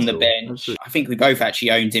on the bench. Absolutely. I think we both actually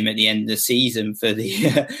owned him at the end of the season for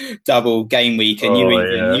the double game week, and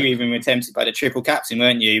you even were tempted by the triple captain,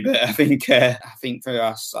 weren't you? But I think for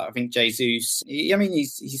us, I think Jesus,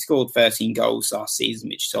 he scored 13 goals last season,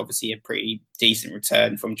 which is obviously a pretty decent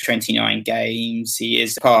return from 29 games. He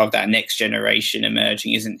is part of that next generation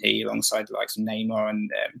emerging, isn't he, alongside the likes of Neymar and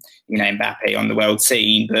Mbappe on the world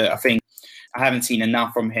scene. But I think I haven't seen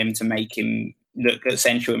enough from him to make him look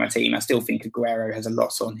essential in my team. I still think Aguero has a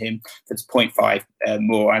lot on him. That's 0.5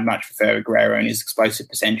 more. I much prefer Aguero and his explosive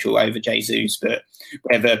potential over Jesus. But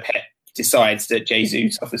whether Pep decides that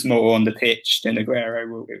Jesus offers more on the pitch than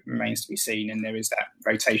Aguero, it remains to be seen. And there is that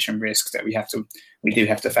rotation risk that we do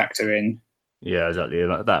have to factor in. Yeah, exactly.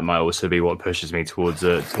 That might also be what pushes me towards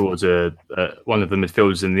one of the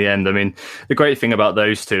midfielders in the end. I mean, the great thing about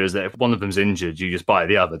those two is that if one of them's injured, you just buy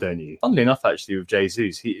the other, don't you? Funnily enough, actually, with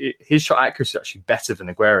Jesus, his shot accuracy is actually better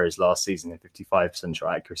than Aguero's last season at 55%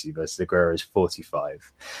 shot accuracy versus Aguero's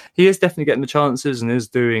 45. He is definitely getting the chances and is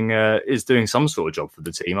doing some sort of job for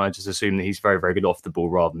the team. I just assume that he's very, very good off the ball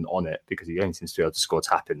rather than on it, because he only seems to be able to score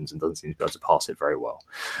tap-ins and doesn't seem to be able to pass it very well.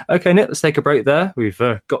 Okay, Nick, let's take a break there. We've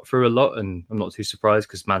got through a lot, and I'm not too surprised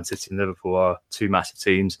because Man City and Liverpool are two massive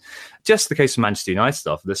teams. Just the case of Manchester United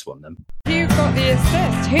after this one then. Who got the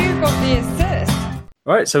assist?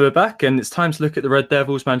 All right, so we're back and it's time to look at the Red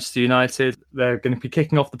Devils, Manchester United. They're going to be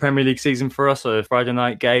kicking off the Premier League season for us, a Friday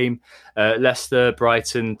night game. Leicester,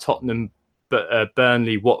 Brighton, Tottenham,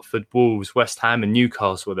 Burnley, Watford, Wolves, West Ham and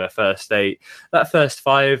Newcastle were their first 8. That first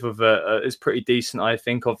 5 is pretty decent, I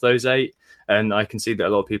think, of those 8. And I can see that a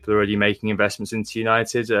lot of people are already making investments into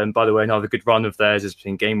United. And by the way, another good run of theirs is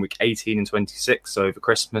between game week 18 and 26. So over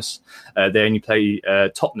Christmas, they only play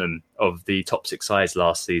Tottenham of the top 6 sides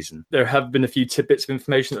last season. There have been a few tidbits of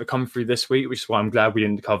information that have come through this week, which is why I'm glad we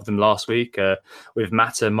didn't cover them last week. With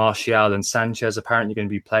Mata, Martial and Sanchez apparently going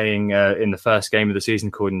to be playing in the first game of the season,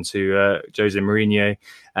 according to Jose Mourinho.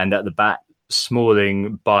 And at the back,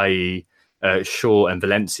 Smalling, Bailly, Shaw and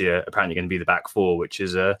Valencia apparently going to be the back four, which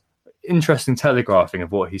is a interesting telegraphing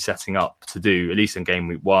of what he's setting up to do, at least in game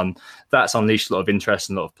week 1. That's unleashed a lot of interest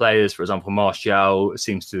in a lot of players. For example, Martial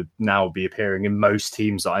seems to now be appearing in most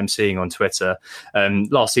teams that I'm seeing on Twitter.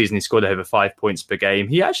 Last season, he scored over 5 points per game.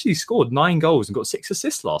 He actually scored 9 goals and got 6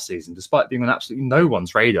 assists last season, despite being on absolutely no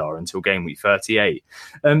one's radar until game week 38.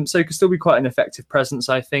 So he could still be quite an effective presence,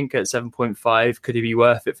 I think, at 7.5. Could he be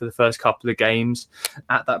worth it for the first couple of games?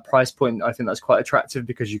 At that price point, I think that's quite attractive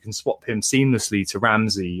because you can swap him seamlessly to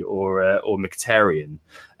Ramsey or Mkhitaryan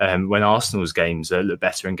when Arsenal's games look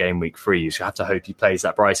better in game week 3. You have to hope he plays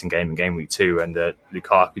that Brighton game in game week 2 and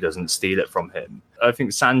Lukaku doesn't steal it from him. I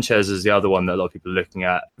think Sanchez is the other one that a lot of people are looking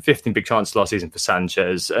at. 15 big chances last season for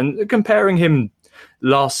Sanchez, and comparing him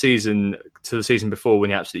last season to the season before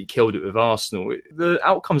when he absolutely killed it with Arsenal, the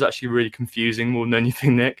outcome's actually really confusing more than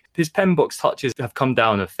anything, Nick. His pen box touches have come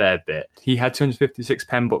down a fair bit. He had 256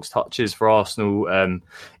 pen box touches for Arsenal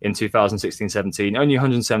in 2016-17, only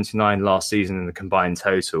 179 last season in the combined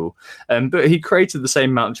total. But he created the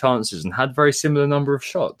same amount of chances and had very similar number of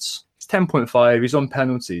shots. 10.5, he's on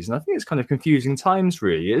penalties, and I think it's kind of confusing times,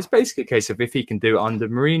 really. It's basically a case of if he can do it under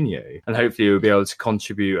Mourinho, and hopefully he'll be able to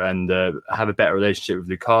contribute and have a better relationship with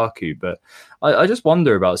Lukaku. But I just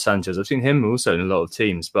wonder about Sanchez. I've seen him also in a lot of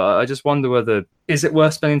teams, but I just wonder whether, is it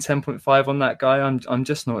worth spending 10.5 on that guy? I'm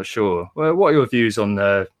just not sure. Well, what are your views on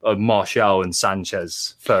Martial and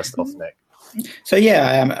Sanchez, first off, Nick? So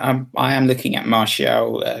yeah, I am looking at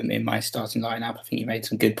Martial in my starting lineup. I think you made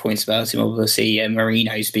some good points about him. Obviously,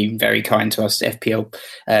 Mourinho's been very kind to us FPL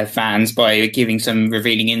fans by giving some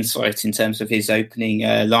revealing insight in terms of his opening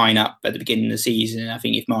lineup at the beginning of the season. I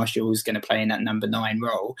think if Martial was going to play in that number 9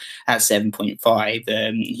 role at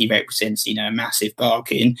 7.5, he represents a massive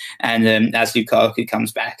bargain. And as Lukaku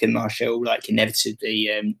comes back and Martial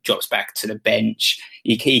inevitably drops back to the bench,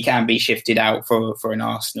 he can be shifted out for an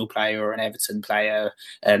Arsenal player or an Everton player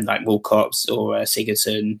like Walcott's or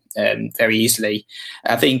Sigurdsson very easily.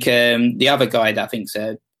 I think the other guy that I think's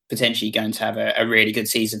potentially going to have a really good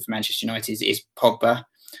season for Manchester United is Pogba.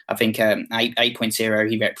 I think 8.0,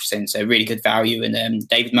 he represents a really good value. And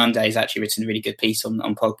David Munday has actually written a really good piece on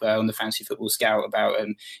Pogba on the Fantasy Football Scout about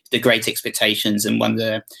the great expectations. And one of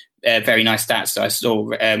the very nice stats that I saw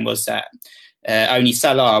was that only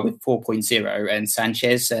Salah with 4.0 and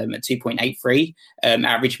Sanchez at 2.83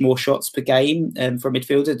 averaged more shots per game for a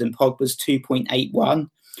midfielder than Pogba's 2.81.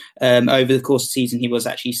 Over the course of the season, he was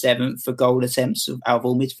actually 7th for goal attempts out of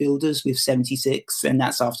all midfielders with 76, and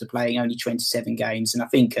that's after playing only 27 games. And I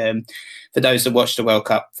think for those that watched the World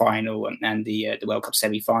Cup final and the World Cup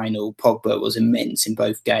semi-final, Pogba was immense in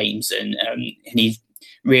both games, and he's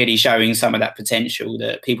really showing some of that potential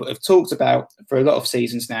that people have talked about for a lot of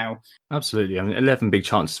seasons now. Absolutely. 11 big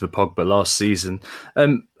chances for Pogba last season.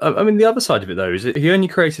 The other side of it, though, is that he only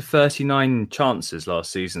created 39 chances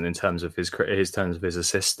last season in terms of his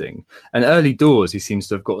assisting. And early doors, he seems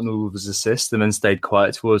to have gotten all of his assists and then stayed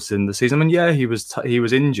quiet towards the end of the season. He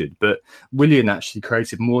was injured, but Willian actually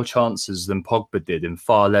created more chances than Pogba did in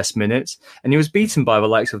far less minutes. And he was beaten by the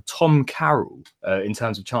likes of Tom Carroll in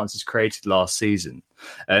terms of chances created last season.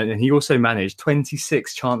 And he also managed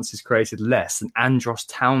 26 chances created less than Andros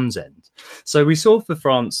Townsend. So we saw for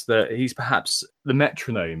France that he's perhaps the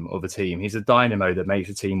metronome of a team. He's a dynamo that makes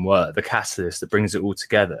a team work, the catalyst that brings it all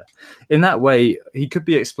together. In that way, he could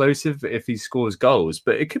be explosive if he scores goals,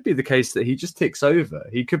 but it could be the case that he just ticks over.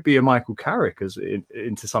 He could be a Michael Carrick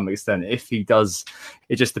to some extent. If he does,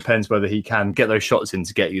 it just depends whether he can get those shots in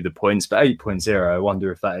to get you the points. But 8.0, I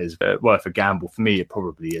wonder if that is worth a gamble. For me, it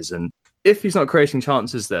probably isn't. If he's not creating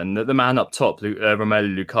chances, then the man up top,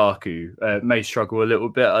 Romelu Lukaku, may struggle a little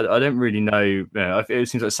bit. I don't really know. It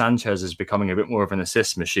seems like Sanchez is becoming a bit more of an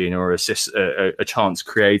assist machine or a chance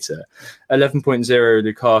creator.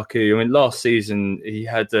 11.0 Lukaku. Last season he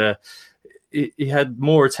had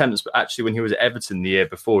more attempts, but actually when he was at Everton the year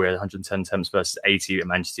before, he had 110 attempts versus 80 at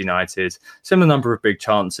Manchester United. Similar number of big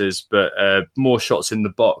chances, but more shots in the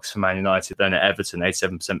box for Man United than at Everton.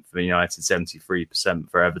 87% for United,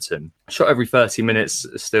 73% for Everton. Shot every 30 minutes,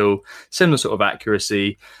 still similar sort of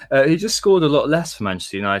accuracy. He just scored a lot less for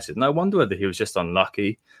Manchester United, and I wonder whether he was just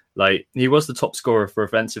unlucky. He was the top scorer for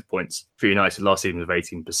offensive points for United last season with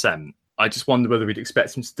 18%. I just wonder whether we'd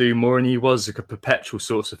expect him to do more, and he was a perpetual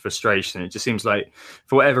source of frustration. It just seems like,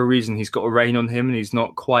 for whatever reason, he's got a rein on him, and he's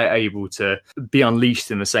not quite able to be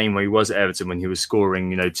unleashed in the same way he was at Everton when he was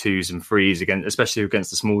scoring, 2s and 3s, especially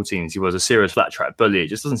against the small teams. He was a serious flat track bully. It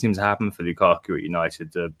just doesn't seem to happen for Lukaku at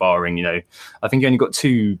United, barring, I think he only got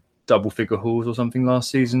 2 double-figure hauls or something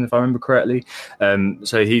last season, if I remember correctly.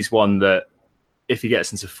 So he's one that, if he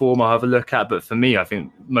gets into form, I'll have a look at. But for me, I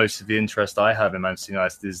think most of the interest I have in Manchester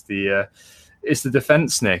United is the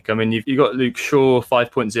defence, Nick. I mean, you've got Luke Shaw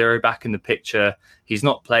 5.0 back in the picture. He's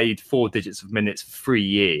not played 4 digits of minutes for 3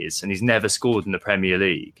 years, and he's never scored in the Premier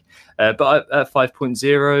League. But at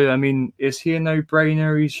 5.0, I mean, is he a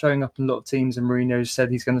no-brainer? He's showing up in a lot of teams, and Mourinho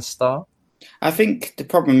said he's going to start. I think the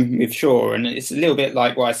problem with Shaw, and it's a little bit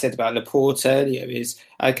like what I said about Laporte earlier, is,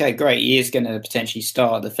 okay, great, he is going to potentially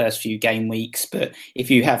start the first few game weeks, but if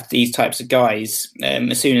you have these types of guys,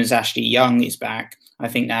 as soon as Ashley Young is back, I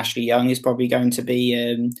think Ashley Young is probably going to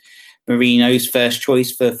be Mourinho's first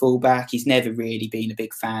choice for fullback. He's never really been a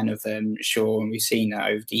big fan of Shaw, and we've seen that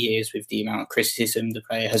over the years with the amount of criticism the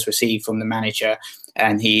player has received from the manager.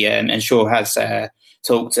 And and Shaw has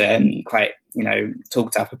talked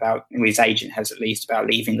up about, his agent has at least, about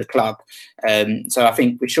leaving the club. So I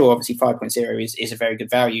think with Shaw, obviously 5.0 is a very good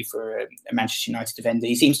value for a Manchester United defender.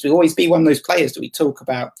 He seems to always be one of those players that we talk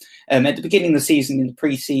about at the beginning of the season, in the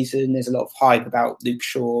pre-season. There's a lot of hype about Luke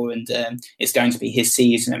Shaw, and it's going to be his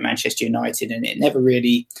season at Manchester United, and it never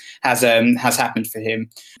really has happened for him.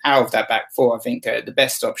 Out of that back four, I think the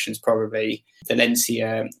best options probably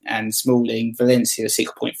Valencia and Smalling. Valencia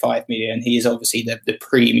 6.5 million. He is obviously the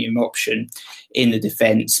premium option in the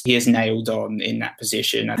defence. He is nailed on in that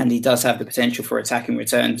position, and he does have the potential for attacking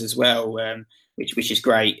returns as well, which is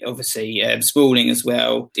great. Obviously, Smalling as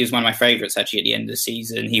well. He was one of my favourites actually at the end of the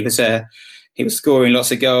season. He was scoring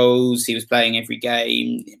lots of goals. He was playing every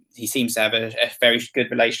game. He seems to have a very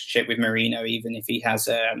good relationship with Mourinho, even if he has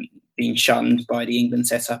been shunned by the England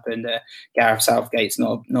setup. And Gareth Southgate's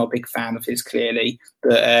not a big fan of his, clearly.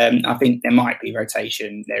 But I think there might be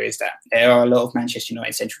rotation. There is that. There are a lot of Manchester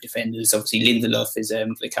United central defenders. Obviously, Lindelof is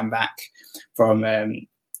going to come back from playing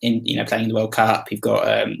in the World Cup. You've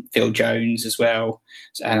got Phil Jones as well,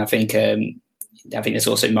 and I think there's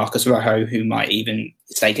also Marcus Rojo, who might even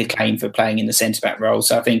stake a claim for playing in the centre-back role.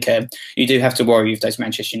 So I think you do have to worry with those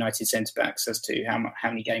Manchester United centre-backs as to how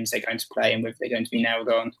many games they're going to play and whether they're going to be nailed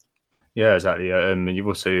on. Yeah, exactly. You've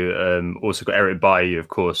also got Eric Bailly, of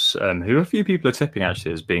course, who a few people are tipping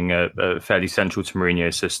actually as being a fairly central to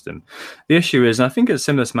Mourinho's system. The issue is, and I think it's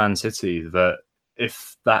similar to Man City, that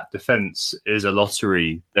if that defence is a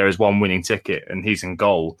lottery, there is one winning ticket, and he's in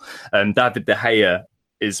goal. David De Gea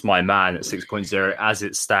is my man at 6.0 as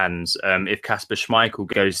it stands. If Kasper Schmeichel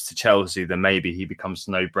goes to Chelsea, then maybe he becomes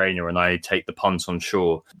a no-brainer and I take the punt on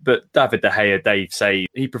Shaw. But David De Gea, Dave say,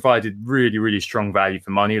 he provided really, really strong value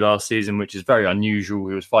for money last season, which is very unusual.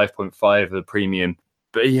 He was 5.5 of the premium.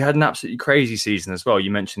 But he had an absolutely crazy season as well.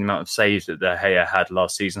 You mentioned the amount of saves that De Gea had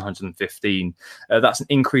last season, 115. That's an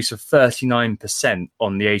increase of 39%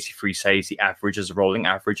 on the 83 saves he averaged as a rolling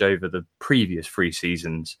average over the previous 3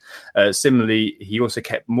 seasons. Similarly, he also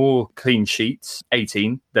kept more clean sheets,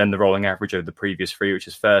 18, than the rolling average over the previous 3, which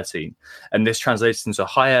is 13. And this translates into a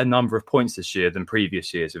higher number of points this year than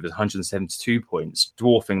previous years, with 172 points,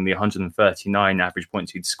 dwarfing the 139 average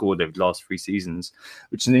points he'd scored over the last 3 seasons,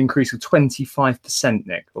 which is an increase of 25%.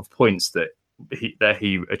 Nick, of points that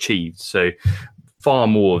he achieved, so far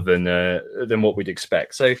more than what we'd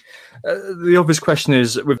expect. So the obvious question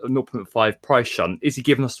is, with a 0.5 price shunt, is he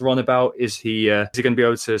giving us the runabout? Is he going to be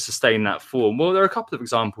able to sustain that form? Well, there are a couple of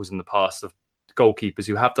examples in the past of goalkeepers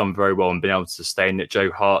who have done very well and been able to sustain it. Joe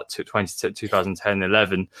Hart,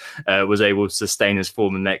 2010-11, was able to sustain his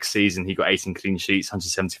form the next season. He got 18 clean sheets,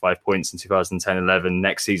 175 points in 2010-11.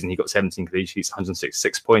 Next season, he got 17 clean sheets,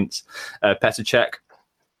 166 points. Petr Cech,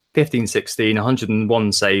 15-16,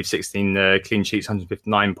 101 saves, 16 clean sheets,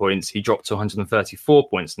 159 points. He dropped to 134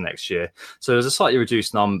 points the next year. So there's a slightly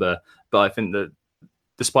reduced number, but I think that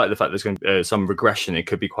despite the fact there's going to be some regression, it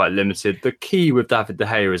could be quite limited. The key with David De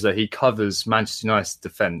Gea is that he covers Manchester United's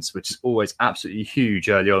defence, which is always absolutely huge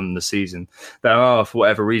early on in the season. There are, for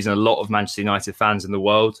whatever reason, a lot of Manchester United fans in the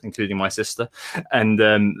world, including my sister. And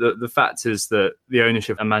the fact is that the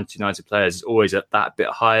ownership of Manchester United players is always at that bit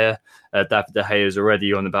higher. David De Gea is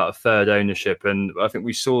already on about a third ownership. And I think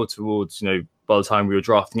we saw towards, by the time we were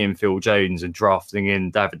drafting in Phil Jones and drafting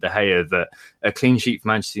in David De Gea, that a clean sheet for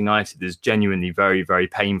Manchester United is genuinely very, very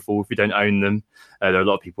painful if you don't own them. There are a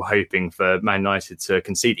lot of people hoping for Man United to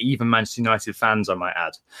concede, even Manchester United fans, I might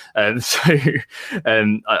add. I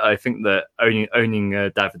think that owning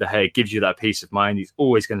David De Gea gives you that peace of mind. He's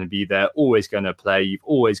always going to be there, always going to play. You've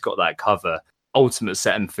always got that cover. Ultimate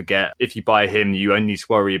set and forget. If you buy him, you only need to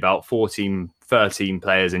worry about 13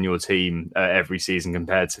 players in your team every season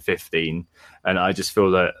compared to 15. And I just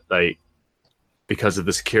feel that, because of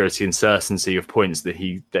the security and certainty of points that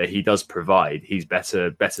he does provide, he's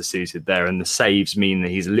better suited there. And the saves mean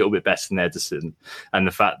that he's a little bit better than Ederson. And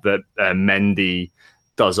the fact that Mendy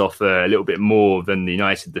does offer a little bit more than the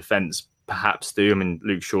United defence perhaps do. I mean,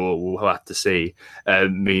 Luke Shaw, we'll have to see,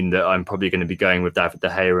 mean that I'm probably going to be going with David De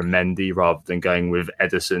Gea and Mendy rather than going with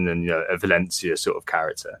Ederson and a Valencia sort of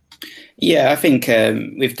character. Yeah, I think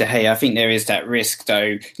with De Gea, I think there is that risk,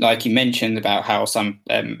 though, like you mentioned about how some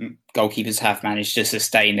goalkeepers have managed to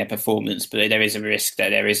sustain their performance, but there is a risk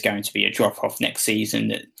that there is going to be a drop-off next season,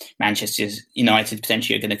 that Manchester United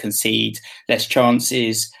potentially are going to concede less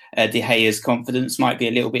chances. De Gea's confidence might be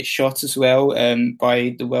a little bit shot as well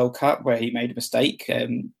by the World Cup, where he made a mistake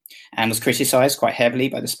and was criticised quite heavily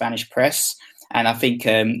by the Spanish press. And I think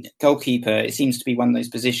goalkeeper, it seems to be one of those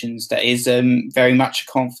positions that is very much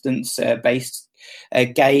a confidence-based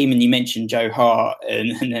game. And you mentioned Joe Hart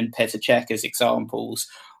and then Petr Cech as examples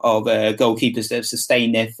of goalkeepers that have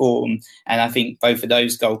sustained their form. And I think both of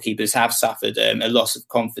those goalkeepers have suffered a loss of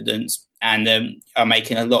confidence and are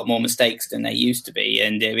making a lot more mistakes than they used to be.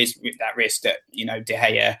 And there is that risk that, De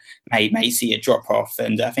Gea may see a drop-off.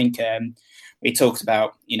 And I think we talked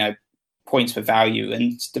about, points for value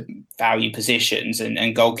and the value positions,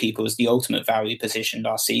 and goalkeeper was the ultimate value position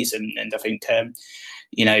last season. And I think,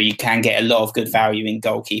 you can get a lot of good value in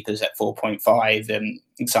goalkeepers at 4.5,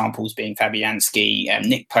 examples being Fabianski,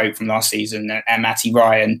 Nick Pope from last season, and Matty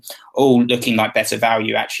Ryan, all looking like better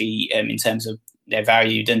value actually in terms of their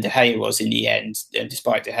value than De Gea was in the end,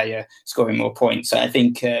 despite De Gea scoring more points. So I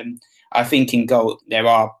think in goal there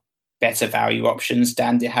are better value options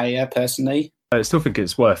than De Gea personally. I still think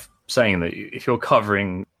it's worth saying that if you're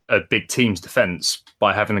covering a big team's defence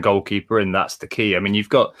by having a goalkeeper in, that's the key. I mean, you've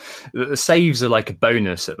got the saves are like a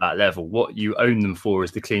bonus at that level. What you own them for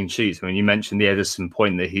is the clean sheets. I mean, you mentioned the Ederson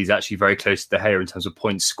point that he's actually very close to De Gea in terms of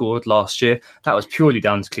points scored last year. That was purely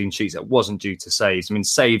down to clean sheets. It wasn't due to saves. I mean,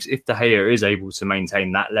 saves, if De Gea is able to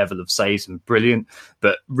maintain that level of saves, and brilliant.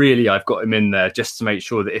 But really, I've got him in there just to make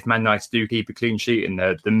sure that if Man United do keep a clean sheet, and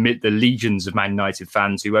the legions of Man United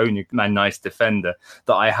fans who own a Man United defender,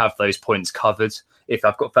 that I have those points covered. If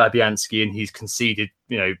I've got Fabianski and he's conceded,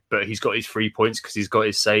 but he's got his 3 points because he's got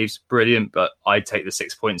his saves, brilliant. But I'd take the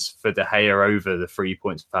 6 points for De Gea over the 3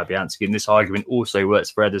 points for Fabianski. And this argument also works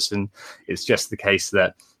for Ederson. It's just the case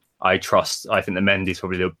that I think that Mendy's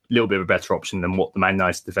probably a little bit of a better option than what the Man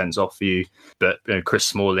United defence offer you. But Chris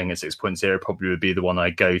Smalling at 6.0 probably would be the one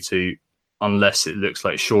I go to, unless it looks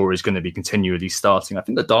like Shaw is going to be continually starting. I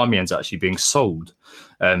think that Darmian's actually being sold.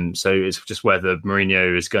 So it's just whether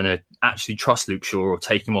Mourinho is going to actually trust Luke Shaw or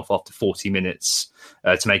take him off after 40 minutes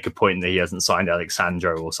to make a point that he hasn't signed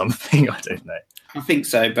Alexandro or something. I don't know. I think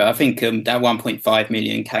so, but I think that 1.5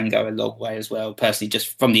 million can go a long way as well. Personally,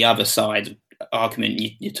 just from the other side argument,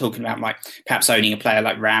 you're talking about like perhaps owning a player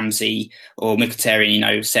like Ramsey or Mkhitaryan,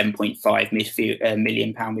 7.5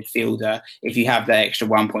 million pound midfielder. If you have that extra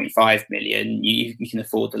 1.5 million, you can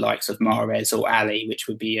afford the likes of Mahrez or Ali, which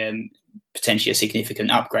would be potentially a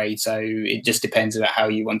significant upgrade. So it just depends about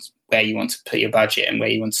where you want to put your budget and where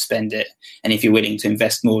you want to spend it. And if you're willing to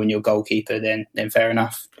invest more in your goalkeeper, then fair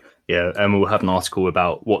enough. Yeah, and we'll have an article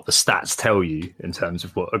about what the stats tell you in terms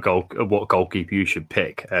of what goalkeeper you should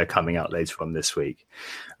pick coming out later on this week.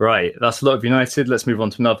 Right, that's a lot of United. Let's move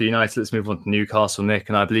on to another United. Let's move on to Newcastle, Nick.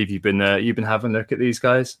 And I believe you've been having a look at these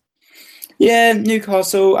guys. Yeah,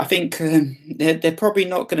 Newcastle, I think they're probably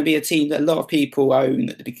not going to be a team that a lot of people own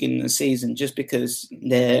at the beginning of the season, just because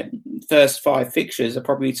their first 5 fixtures are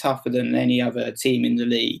probably tougher than any other team in the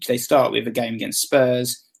league. They start with a game against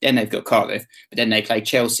Spurs, then they've got Cardiff, but then they play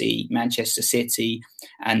Chelsea, Manchester City,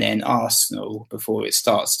 and then Arsenal before it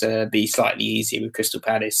starts to be slightly easier with Crystal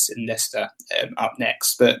Palace and Leicester up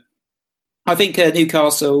next. But I think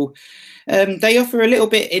Newcastle, they offer a little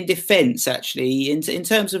bit in defence, actually. In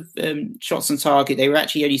terms of shots on target, they were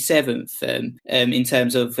actually only 7th in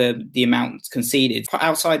terms of the amount conceded.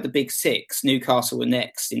 Outside the big 6, Newcastle were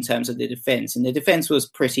next in terms of the defence. And the defence was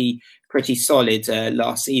pretty solid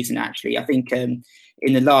last season, actually. I think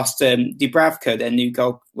in the last Dubravka,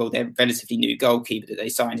 their relatively new goalkeeper that they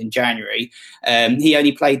signed in January, he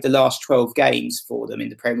only played the last 12 games for them in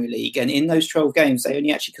the Premier League. And in those 12 games, they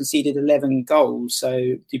only actually conceded 11 goals.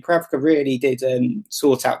 So Dubravka really did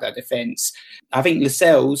sort out that defence. I think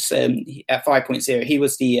Lascelles at 5.0, he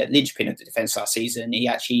was the linchpin of the defence last season. He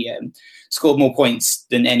actually scored more points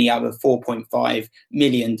than any other 4.5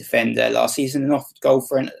 million defender last season and offered goal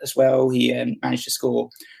for it as well. He managed to score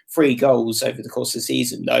 3 goals over the course of the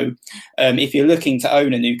season, though. If you're looking to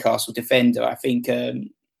own a Newcastle defender, I think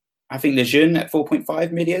Lejeune at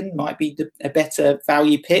 4.5 million might be a better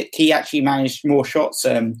value pick. He actually managed more shots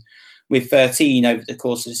with 13 over the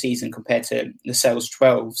course of the season compared to Lascelles'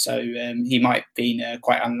 12, so he might have been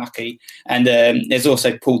quite unlucky. And there's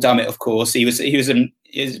also Paul Dummett, of course. He was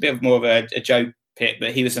a bit more of a joke pick,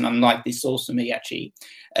 but he was an unlikely source for me, actually,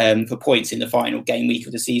 for points in the final game week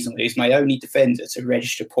of the season. He was my only defender to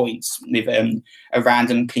register points with a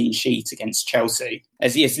random clean sheet against Chelsea.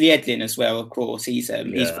 As he is Liedlin as well, of course. He's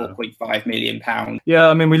 £4.5 million. Yeah,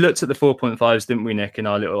 I mean, we looked at the 4.5s, didn't we, Nick, in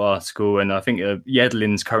our little article? And I think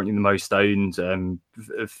Yedlin's currently the most owned,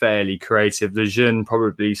 fairly creative. Lejeune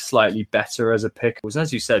probably slightly better as a pick.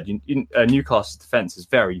 As you said, Newcastle's defence is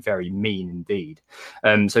very, very mean indeed.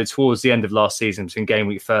 So towards the end of last season, between game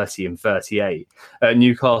week 30 and 38,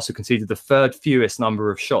 Newcastle conceded the third fewest number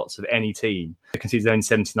of shots of any team. They conceded only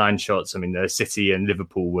 79 shots. I mean, City and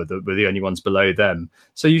Liverpool were the only ones below them.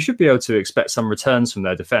 So you should be able to expect some returns from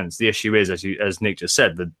their defence. The issue is, as Nick just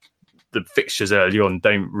said, the fixtures early on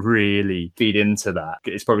don't really feed into that.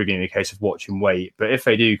 It's probably going to be a case of watch and wait. But if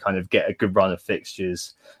they do kind of get a good run of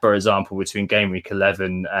fixtures, for example, between game week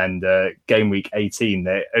 11 and game week 18,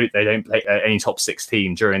 they don't play any top 6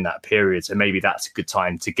 team during that period. So maybe that's a good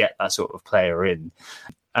time to get that sort of player in.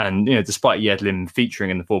 And, despite Yedlin featuring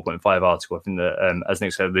in the 4.5 article, I think that, as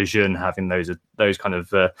Nick said, Lejeune having those kind of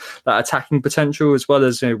that attacking potential, as well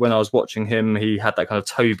as, when I was watching him, he had that kind of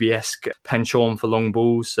Toby-esque penchant for long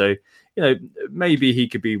balls. So, maybe he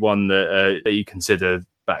could be one that you consider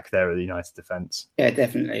back there at the United defence. Yeah,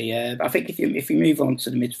 definitely. I think if we move on to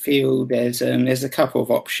the midfield, there's a couple of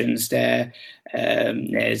options there.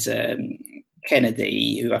 There's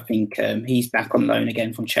Kennedy, who I think he's back on loan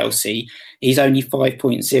again from Chelsea. He's only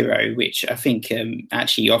 5.0, which I think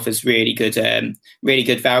actually offers really good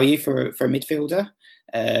value for a midfielder.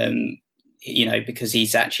 Because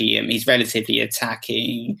he's actually he's relatively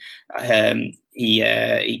attacking.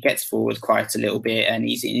 He gets forward quite a little bit, and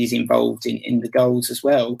he's involved in the goals as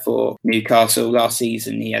well. For Newcastle last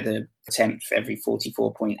season, he had an attempt for every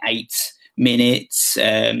 44.8 minutes.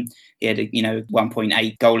 He had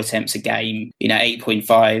 1.8 goal attempts a game,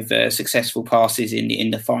 8.5 successful passes in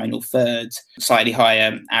the final third, slightly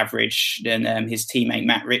higher average than his teammate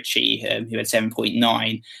Matt Ritchie, who had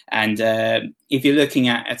 7.9. And if you're looking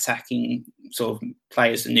at attacking sort of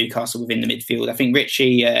players at Newcastle within the midfield, I think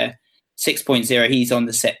Ritchie 6.0, he's on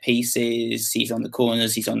the set pieces, he's on the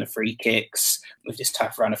corners, he's on the free kicks. With this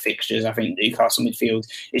tough run of fixtures, I think Newcastle midfield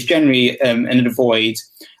is generally an avoid,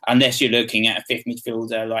 unless you're looking at a fifth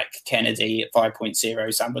midfielder like Kennedy at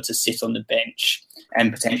 5.0, someone to sit on the bench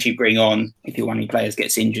and potentially bring on if one of your players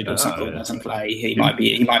gets injured or something or doesn't play. He might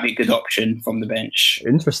be a good option from the bench.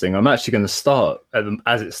 Interesting. I'm actually going to start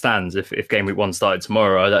as it stands. If game week 1 started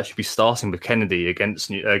tomorrow, I'd actually be starting with Kennedy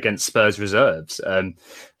against Spurs reserves.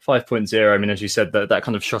 5.0, I mean, as you said, that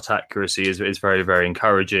kind of shot accuracy is very, very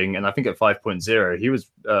encouraging. And I think at 5.0, he was,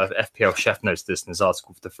 FPL Chef notes this in his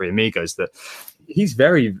article for the Three Amigos, that he's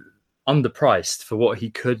very underpriced for what he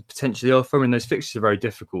could potentially offer. I mean, those fixtures are very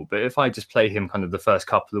difficult, but if I just play him kind of the first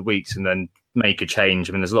couple of weeks and then make a change,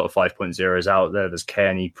 I mean, there's a lot of 5.0s out there. There's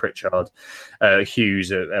Kearney, Pritchard,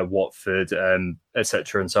 Hughes at Watford,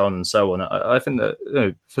 etc., and so on and so on. I think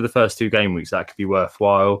that for the first 2 game weeks, that could be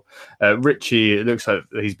worthwhile. Ritchie, it looks like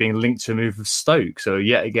he's being linked to a move of Stoke. So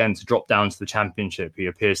yet again, to drop down to the Championship, he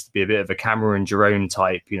appears to be a bit of a Cameron Jerome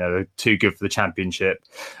type, too good for the Championship,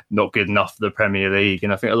 not good enough for the Premier League.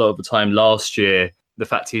 And I think a lot of the time last year, the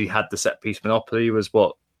fact he had the set-piece monopoly was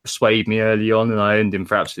what swayed me early on, and I owned him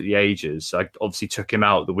for absolutely ages. So I obviously took him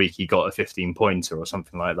out the week he got a 15-pointer or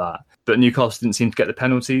something like that. But Newcastle didn't seem to get the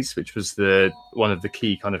penalties, which was one of the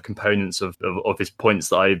key kind of components of his points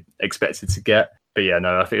that I expected to get. But yeah,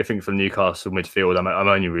 no, I think for Newcastle midfield, I'm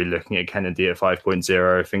only really looking at Kennedy at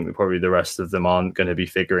 5.0. I think that probably the rest of them aren't going to be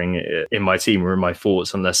figuring it in my team or in my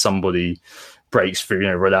thoughts unless somebody breaks through.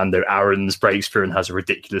 Rolando Aarons breaks through and has a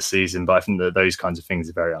ridiculous season. But I think that those kinds of things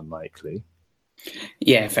are very unlikely.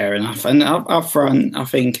 Yeah, fair enough. And up front, I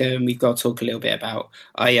think we've got to talk a little bit about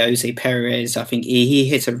Jose Perez. I think he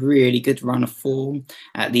hit a really good run of form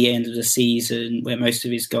at the end of the season where most of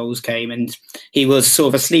his goals came. And he was sort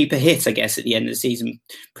of a sleeper hit, I guess, at the end of the season.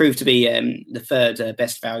 Proved to be the third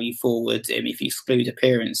best value forward if you exclude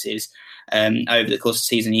appearances. Over the course of the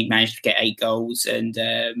season, he managed to get 8 goals and,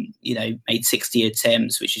 made 60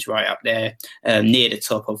 attempts, which is right up there near the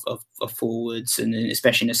top of forwards. And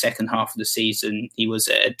especially in the second half of the season, he was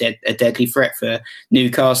a deadly threat for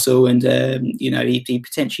Newcastle. And, he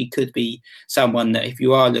potentially could be someone that if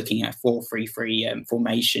you are looking at 4-3-3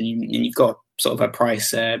 formation and you've got sort of a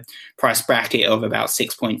price bracket of about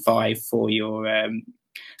 6.5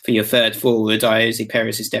 for your third forward, Jose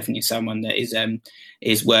Perez is definitely someone that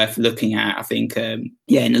is worth looking at. I think, in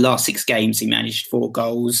the last 6 games he managed 4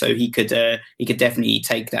 goals, so he could definitely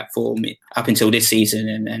take that form up until this season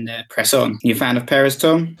and press on. You a fan of Perez,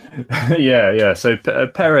 Tom? Yeah. So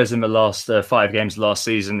Perez in the last 5 games of last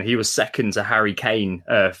season, he was second to Harry Kane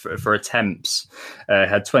for attempts.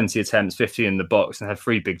 Had 20 attempts, 50 in the box, and had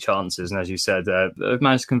 3 big chances. And as you said,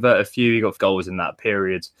 managed to convert a few. He got goals in that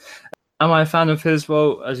period. Am I a fan of his?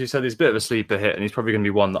 Well, as you said, he's a bit of a sleeper hit, and he's probably going to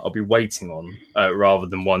be one that I'll be waiting on rather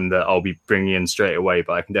than one that I'll be bringing in straight away.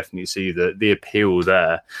 But I can definitely see the appeal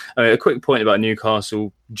there. A quick point about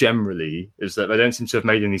Newcastle generally is that they don't seem to have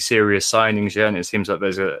made any serious signings yet, and it seems like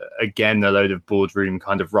there's again a load of boardroom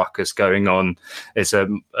kind of ruckus going on. It's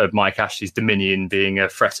Mike Ashley's dominion being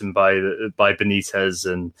threatened by Benitez,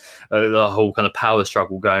 and the whole kind of power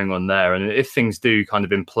struggle going on there. And if things do kind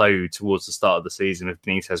of implode towards the start of the season, if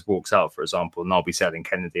Benitez walks out, for example, and I'll be selling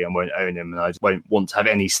Kennedy and won't own him, and I won't want to have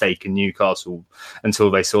any stake in Newcastle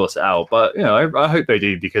until they sort it out. But I hope they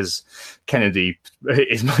do, because Kennedy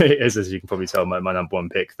is as you can probably tell, my number 1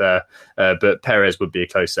 pick there. But Perez would be a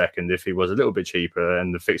close second if he was a little bit cheaper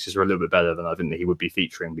and the fixtures were a little bit better. Than I think that he would be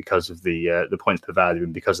featuring because of the points per value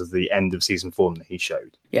and because of the end of season form that he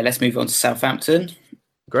showed. Yeah, let's move on to Southampton.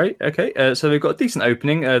 Great. Okay. So they've got a decent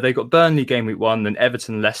opening. They've got Burnley game week 1, then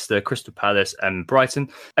Everton, Leicester, Crystal Palace and Brighton.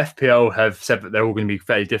 FPL have said that they're all going to be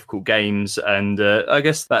fairly difficult games. And I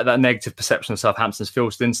guess that negative perception of Southampton's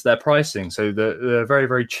filtered into their pricing. So they're very,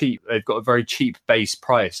 very cheap. They've got a very cheap base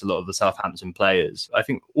price, a lot of the Southampton players. I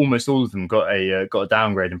think almost all of them got a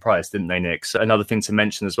downgrade in price, didn't they, Nick? So another thing to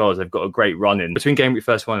mention as well is they've got a great run in. Between game week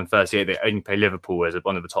 31 and 38, they only play Liverpool as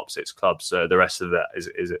one of the top 6 clubs. The rest of that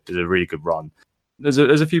is a really good run. There's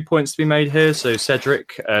a few points to be made here. So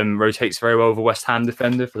Cedric rotates very well with a West Ham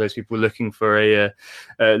defender for those people looking for a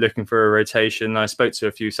rotation. I spoke to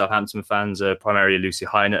a few Southampton fans, primarily Lucy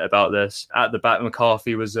Hynett, about this. At the back,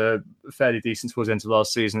 McCarthy was fairly decent towards the end of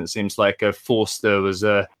last season. It seems like Forster was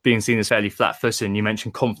being seen as fairly flat-footed. And you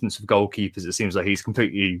mentioned confidence of goalkeepers. It seems like he's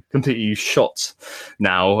completely shot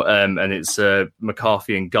now, and it's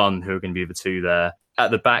McCarthy and Gunn who are going to be the 2 there. At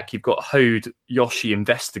the back, you've got Hode, Yoshi and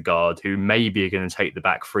Vestergaard, who maybe are going to take the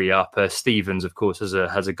back 3 up. Stevens, of course, has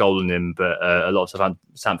a goal in him, but a lot of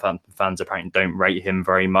Southampton fans apparently don't rate him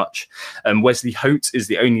very much. Wesley Hote is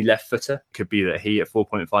the only left footer. Could be that he, at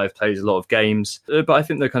 4.5, plays a lot of games. But I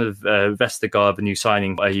think the kind of Vestergaard, the new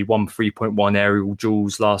signing, he won 3.1 aerial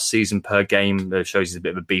duels last season per game. Shows he's a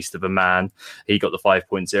bit of a beast of a man. He got the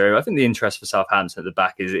 5.0. I think the interest for Southampton at the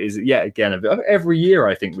back is yet again, every year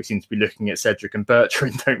I think we seem to be looking at Cedric and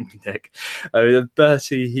Bertrand, don't we, Nick?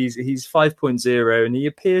 Bertie, he's 5.0 and he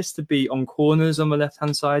appears to be on corners on the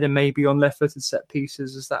left-hand side and maybe on left-footed set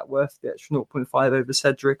pieces. Is that worth the extra 0.5 over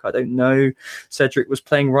Cedric? I don't know. Cedric was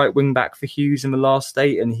playing right wing back for Hughes in the last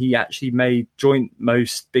 8 and he actually made joint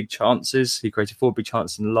most big chances. He created 4 big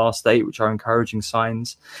chances in the last 8, which are encouraging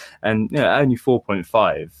signs. And only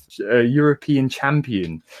 4.5. European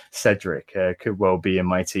champion Cedric could well be in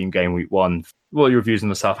my team game week 1. What are your views on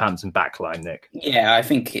the Southampton backline, Nick? Yeah, I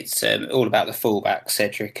think it's all about the fullback,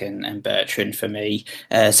 Cedric and Bertrand for me.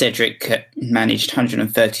 Cedric managed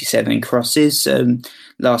 137 crosses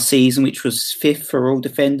last season, which was 5th for all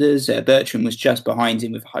defenders. Bertrand was just behind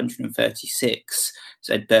him with 136.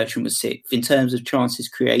 So Bertrand was 6th. In terms of chances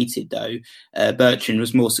created, though, Bertrand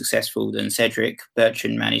was more successful than Cedric.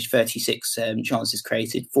 Bertrand managed 36 chances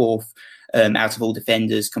created, 4th out of all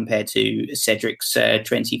defenders compared to Cedric's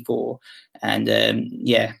 24. And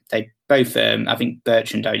they both, I think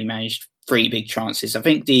Bertrand only managed 3 big chances. I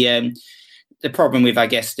think the problem with, I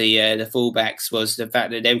guess, the fullbacks was the fact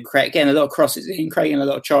that they were getting a lot of crosses and creating a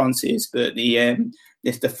lot of chances, but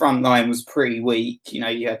the front line was pretty weak. You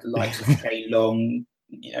had the likes of Jay Long,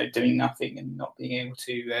 doing nothing and not being able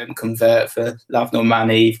to convert for love nor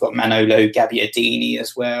money. You've got Manolo Gabbiadini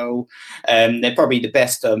as well. They're probably the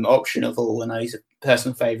best option of all. I know he's a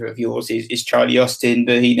personal favourite of yours is Charlie Austin,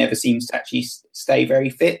 but he never seems to actually stay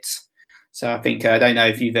very fit. So I think, I don't know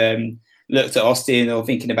if you've looked at Austin or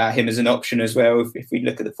thinking about him as an option as well, if we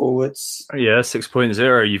look at the forwards. Yeah,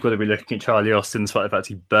 6.0. You've got to be looking at Charlie Austin, despite the fact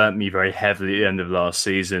he burnt me very heavily at the end of last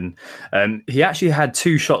season. He actually had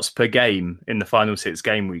 2 shots per game in the final 6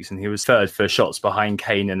 game weeks, and he was 3rd for shots behind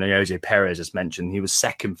Kane and Jose Perez, as mentioned. He was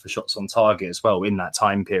 2nd for shots on target as well in that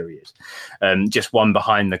time period. Just 1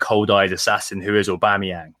 behind the cold-eyed assassin who is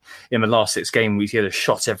Aubameyang. In the last 6 game weeks, he had a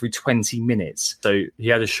shot every 20 minutes. So he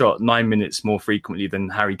had a shot 9 minutes more frequently than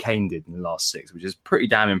Harry Kane did in the last 6, which is pretty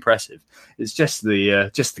damn impressive. It's just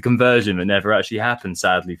the conversion that never actually happened,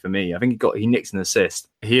 sadly for me. I think he nicked an assist.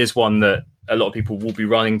 He is one that a lot of people will be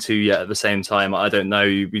running to yet at the same time. I don't know.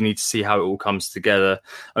 We need to see how it all comes together.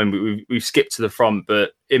 I mean, we've skipped to the front,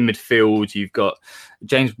 but in midfield, you've got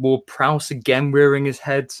James Ward-Prowse again rearing his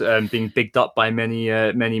head, being bigged up by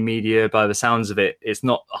many media. By the sounds of it, it's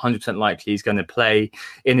not 100% likely he's going to play.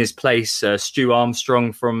 In his place, Stu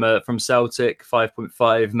Armstrong from Celtic,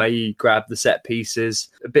 5.5, may grab the set pieces.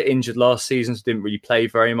 A bit injured last season, so didn't really play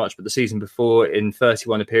very much. But the season before, in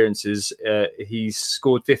 31 appearances, he's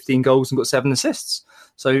scored 15 goals and got 7 assists.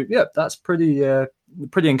 So yeah, that's pretty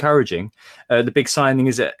encouraging. The big signing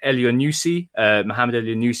is Elyounoussi, Mohamed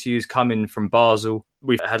Elyounoussi, who's coming from Basel.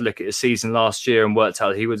 We've had a look at his season last year and worked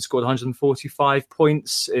out he would have scored 145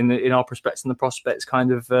 points in our prospects and the prospects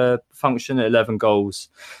kind of function at 11 goals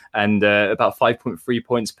and about 5.3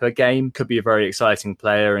 points per game. Could be a very exciting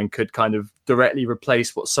player and could kind of directly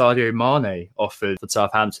replace what Sadio Mane offered for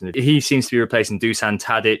Southampton. He seems to be replacing Dusan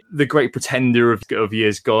Tadic, the great pretender of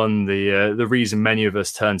years gone, the reason many of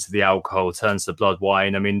us turn to the alcohol, turns to blood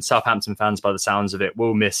wine. I mean, Southampton fans, by the sounds of it,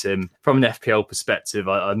 will miss him. From an FPL perspective,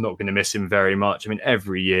 I'm not going to miss him very much. I mean,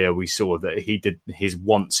 every year we saw that he did his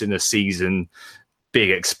once in a season big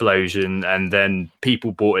explosion and then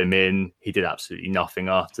people bought him in. He did absolutely nothing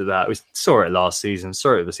after that. We saw it last season,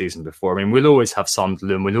 saw it the season before. I mean, we'll always have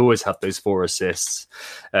Sunderland, we'll always have those 4 assists,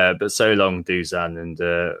 but so long Dusan, and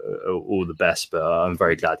all the best, but I'm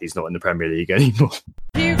very glad he's not in the Premier League anymore.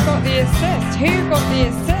 Who got the assist? Who got the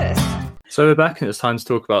assist? So we're back and it's time to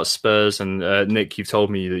talk about Spurs. And Nick, you've told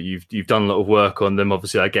me that you've done a lot of work on them.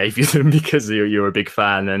 Obviously, I gave you them because you're a big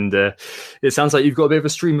fan, and it sounds like you've got a bit of a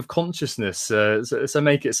stream of consciousness. So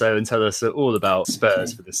make it so and tell us all about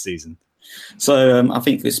Spurs for this season. So I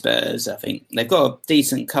think with Spurs, I think they've got a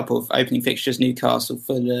decent couple of opening fixtures: Newcastle,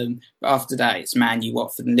 Fulham. But after that, it's Man U,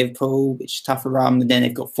 Watford, and Liverpool, which is a tougher run. And then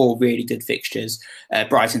they've got 4 really good fixtures: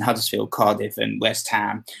 Brighton, Huddersfield, Cardiff, and West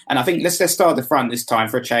Ham. And I think let's start at the front this time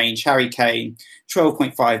for a change. Harry Kane,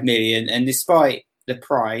 12.5 million, and despite the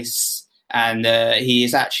price, and he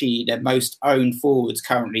is actually the most owned forwards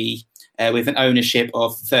currently, with an ownership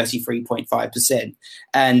of 33.5%.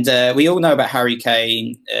 And we all know about Harry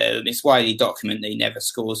Kane. It's widely documented that he never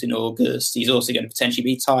scores in August. He's also going to potentially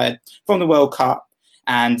be tired from the World Cup.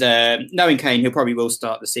 And knowing Kane, he'll probably will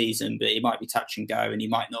start the season, but he might be touch and go and he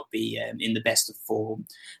might not be in the best of form.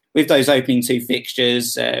 With those opening 2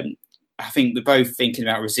 fixtures, I think we're both thinking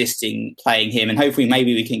about resisting playing him, and hopefully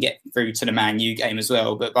maybe we can get through to the Man U game as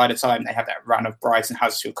well. But by the time they have that run of Brighton,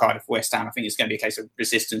 Huddersfield, Cardiff, West Ham, I think it's going to be a case of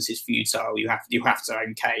resistance is futile. You have to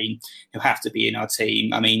own Kane. He'll have to be in our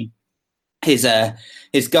team. I mean, his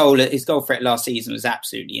goal threat last season was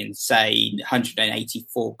absolutely insane.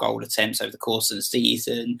 184 goal attempts over the course of the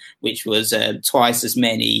season, which was twice as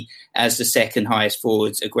many as the second highest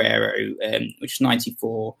forward, Aguero, which was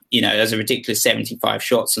 94. You know, there's a ridiculous 75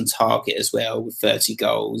 shots on target as well with 30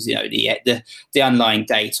 goals. You know, the underlying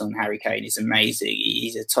data on Harry Kane is amazing.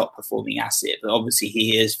 He's a top performing asset, but obviously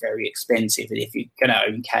he is very expensive. And if you're going to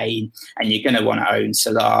own Kane and you're going to want to own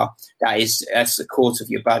Salah, that's a quarter of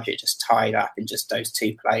your budget just tied up in just those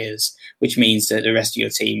 2 players, which means that the rest of your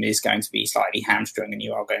team is going to be slightly hamstrung, and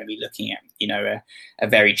you are going to be looking at, you know, a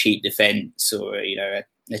very cheap defence or, you know,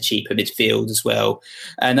 a cheaper midfield as well.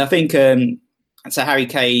 And I think so Harry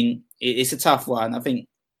Kane, it's a tough one. I think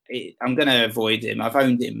I'm going to avoid him. I've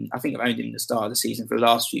owned him. I think I've owned him at the start of the season for the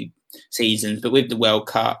last few seasons, but with the World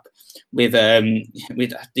Cup, with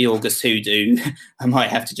the August hoodoo, I might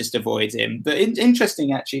have to just avoid him. But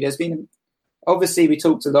interesting, actually, there's been. Obviously, we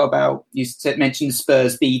talked a lot about, you mentioned the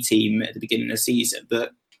Spurs B team at the beginning of the season,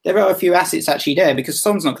 but there are a few assets actually there because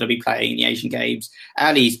Son's not going to be playing in the Asian Games.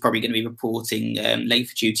 Ali's probably going to be reporting late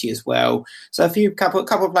for duty as well. So a couple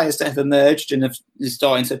of players that have emerged and are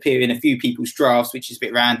starting to appear in a few people's drafts, which is a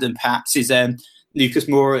bit random perhaps, is Lucas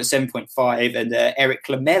Moura at 7.5 and Eric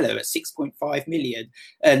Lamela at 6.5 million.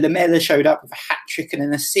 Lamela showed up with a hat-trick and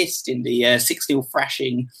an assist in the 6-0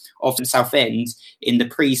 thrashing of Southend in the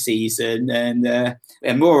pre-season. And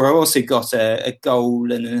Moura also got a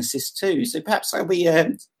goal and an assist too. So perhaps there'll be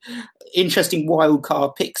interesting wild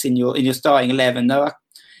card picks in your starting 11. Though,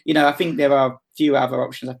 I think there are a few other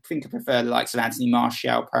options. I think I prefer the likes of Anthony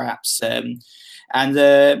Martial, perhaps. And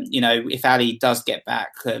if Ali does get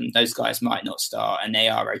back, those guys might not start, and they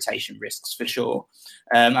are rotation risks for sure.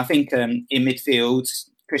 I think in midfield,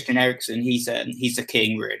 Christian Eriksen, he's the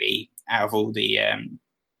king really out of all the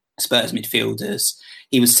Spurs midfielders.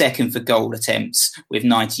 He was second for goal attempts with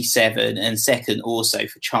 97, and second also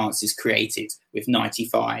for chances created with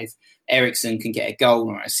 95. Eriksen can get a goal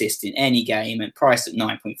or an assist in any game, and priced at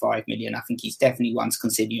 9.5 million. I think he's definitely one to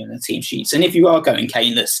consider on the team sheets. And if you are going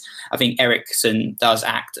Kaneless, I think Eriksen does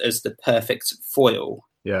act as the perfect foil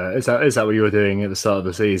Yeah, is that what you were doing at the start of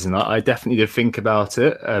the season? I definitely did think about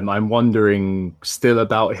it. I'm wondering still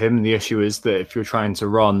about him. The issue is that if you're trying to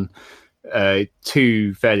run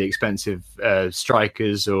two fairly expensive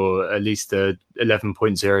strikers, or at least a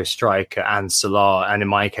 11.0 striker and Salah, and in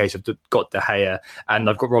my case I've got De Gea and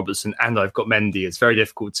I've got Robertson and I've got Mendy, it's very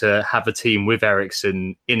difficult to have a team with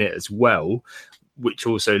Eriksen in it as well, which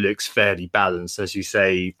also looks fairly balanced. As you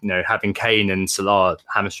say, having Kane and Salah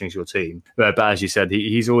hamstrings your team. But as you said,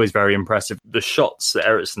 he's always very impressive. The shots that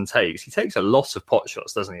Eriksen takes, he takes a lot of pot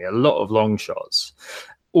shots, doesn't he? A lot of long shots.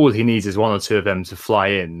 All he needs is one or two of them to fly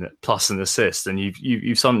in, plus an assist, and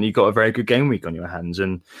you've suddenly got a very good game week on your hands.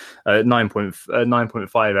 And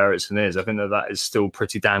 9.5 Eriksen is, I think that is still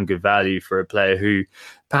pretty damn good value for a player who,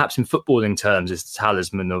 perhaps in footballing terms, is the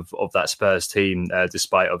talisman of that Spurs team,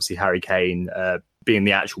 despite obviously Harry Kane being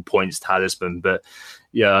the actual points talisman. But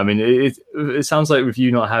yeah, I mean, it sounds like with you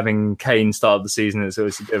not having Kane start the season, it's a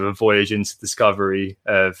bit of a voyage into discovery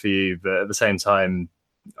for you. But at the same time,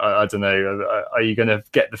 I don't know. Are you going to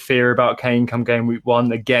get the fear about Kane come game week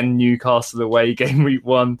 1? Again, Newcastle away game week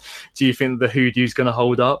 1. Do you think the hoodoo's going to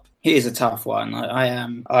hold up? It is a tough one. I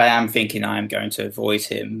am thinking I am going to avoid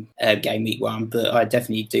him game week 1, but I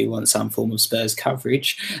definitely do want some form of Spurs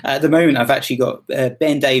coverage. At the moment, I've actually got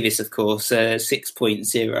Ben Davies, of course,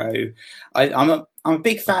 6.0. I'm a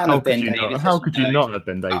big fan of Ben Davies. How could you not have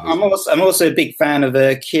Ben Davies? I'm also a big fan of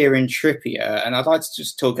Kieran Trippier, and I'd like to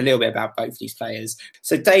just talk a little bit about both these players.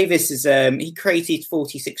 So Davies he created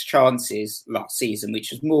 46 chances last season,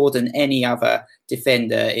 which was more than any other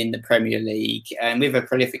defender in the Premier League. And with a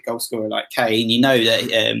prolific goal scorer like Kane, you know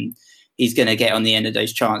that he's going to get on the end of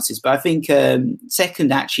those chances. But I think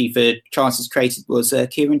second actually for chances created was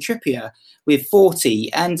Kieran Trippier with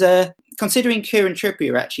 40. And considering Kieran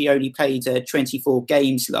Trippier actually only played 24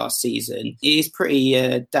 games last season, it is pretty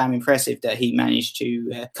damn impressive that he managed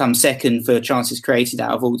to come second for chances created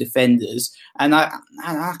out of all defenders. And I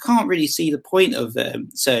can't really see the point of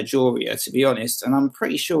Serge Aurier, to be honest. And I'm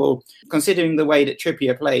pretty sure, considering the way that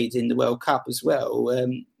Trippier played in the World Cup as well,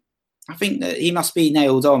 I think that he must be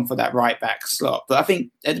nailed on for that right-back slot. But I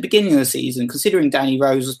think at the beginning of the season, considering Danny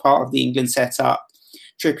Rose was part of the England setup,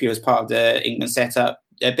 Trippier was part of the England setup,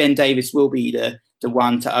 Ben Davies will be the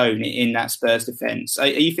one to own in that Spurs defence. Are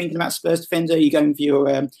you thinking about Spurs defender? Are you going for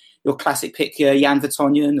your classic pick, Jan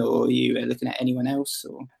Vertonghen, or are you looking at anyone else?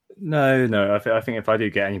 Or? No. I think if I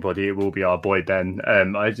do get anybody, it will be our boy Ben.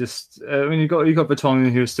 You got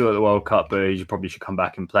Vertonghen, who's still at the World Cup, but he probably should come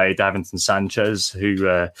back and play. Davinson Sanchez,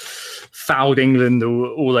 who fouled England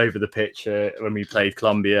all over the pitch when we played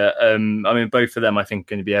Colombia. Both of them I think are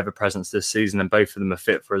going to be ever present this season, and both of them are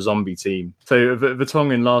fit for a zombie team. So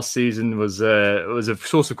Vertonghen last season was a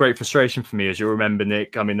source of great frustration for me, as you remember,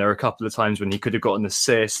 Nick. I mean, there were a couple of times when he could have got an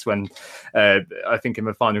assist. When I think in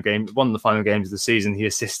one of the final games of the season, he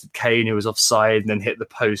assisted Kane, who was offside, and then hit the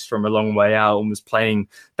post from a long way out, and was playing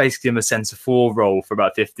basically in the centre forward role for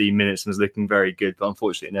about 15 minutes and was looking very good, but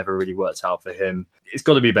unfortunately it never really worked out for him. It's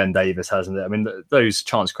got to be Ben Davies, hasn't it? I mean, those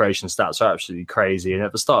chance creation stats are absolutely crazy, and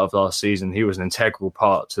at the start of last season he was an integral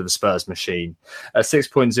part to the Spurs machine. At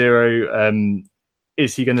 6.0,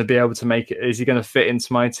 is he going to be able to make it? Is he going to fit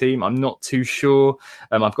into my team? I'm not too sure.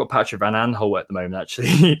 I've got Patrick Van Aanholt at the moment,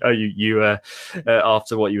 actually.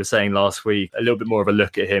 After what you were saying last week, a little bit more of a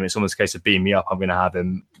look at him. It's almost a case of beam me up. I'm going to have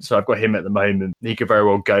him. So I've got him at the moment. He could very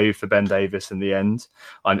well go for Ben Davies in the end.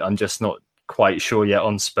 I'm just not quite sure yet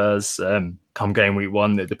on Spurs. Come game week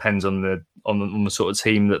 1, it depends on the sort of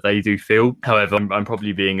team that they do field. However, I'm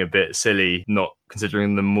probably being a bit silly not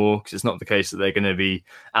considering them more, because it's not the case that they're going to be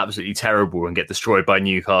absolutely terrible and get destroyed by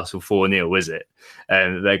Newcastle 4-0, is it?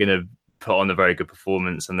 They're going to put on a very good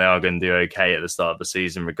performance, and they are going to do okay at the start of the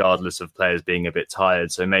season, regardless of players being a bit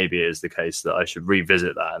tired. So maybe it is the case that I should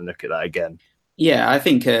revisit that and look at that again. Yeah, I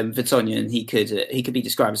think Vertonghen, he could be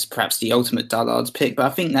described as perhaps the ultimate dullards pick, but I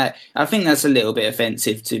think that's a little bit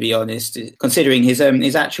offensive, to be honest, considering his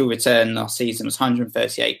actual return last season was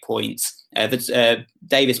 138 points.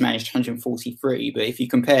 Davis managed 143, but if you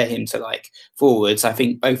compare him to like forwards, I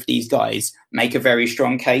think both these guys make a very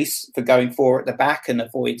strong case for going forward at the back and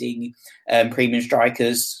avoiding premium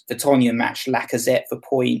strikers. Vertonghen matched Lacazette for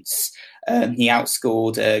points. He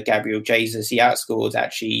outscored Gabriel Jesus. He outscored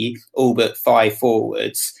actually all but 5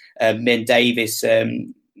 forwards. Ben Davies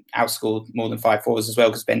outscored more than 5 forwards as well,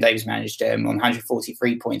 because Ben Davies managed on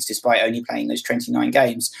 143 points despite only playing those 29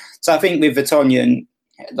 games. So I think with Vertonghen,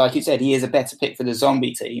 like you said, he is a better pick for the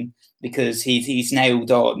zombie team because he's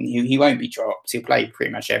nailed on. He won't be dropped. He'll play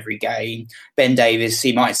pretty much every game. Ben Davies,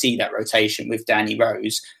 he might see that rotation with Danny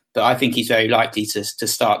Rose, but I think he's very likely to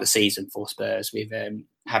start the season for Spurs with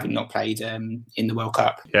having not played in the World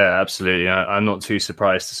Cup. Yeah, absolutely. I'm not too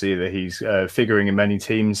surprised to see that he's figuring in many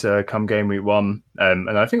teams come game week 1. And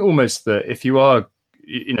I think almost that if you are,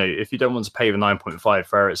 if you don't want to pay the 9.5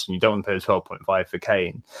 for Eriksen, you don't want to pay the 12.5 for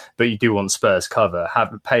Kane, but you do want Spurs cover,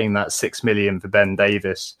 paying that 6 million for Ben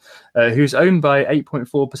Davies, who's owned by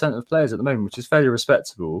 8.4% of players at the moment, which is fairly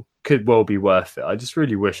respectable, could well be worth it. I just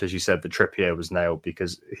really wish, as you said, that Trippier was nailed,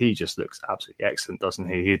 because he just looks absolutely excellent, doesn't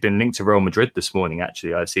he? He'd been linked to Real Madrid this morning,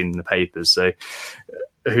 actually, I've seen in the papers. So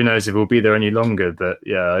who knows if he'll be there any longer. But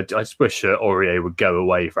yeah, I just wish Aurier would go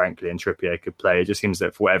away, frankly, and Trippier could play. It just seems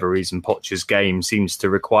that for whatever reason, Poch's game seems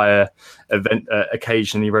to require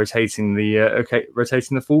occasionally rotating the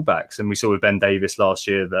fullbacks. And we saw with Ben Davies last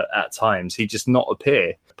year that at times he just not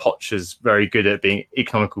appear. Poch is very good at being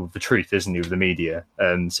economical with the truth, isn't he, with the media?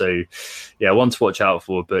 So yeah, one to watch out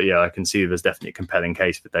for. But yeah, I can see there's definitely a compelling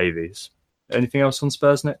case for Davies. Anything else on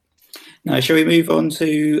Spurs, Nick? No, shall we move on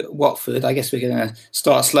to Watford? I guess we're going to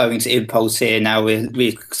start slowing to impulse here. Now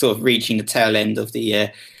we're sort of reaching the tail end of the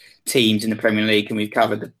teams in the Premier League, and we've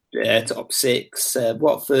covered the top 6.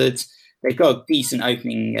 Watford, they've got a decent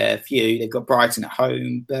opening few. They've got Brighton at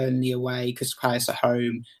home, Burnley away, Crystal Palace at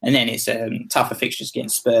home, and then it's tougher fixtures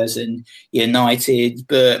against Spurs and United.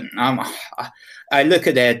 But I look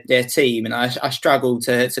at their team and I struggle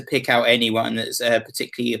to pick out anyone that's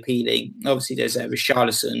particularly appealing. Obviously, there's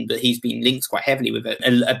Richarlison, but he's been linked quite heavily with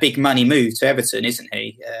a big money move to Everton, isn't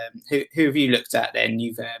he? Who have you looked at then?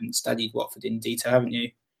 You've studied Watford in detail, haven't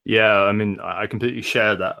you? Yeah, I mean, I completely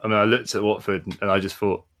share that. I mean, I looked at Watford and I just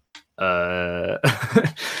thought, I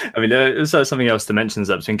mean, there's something else to mention is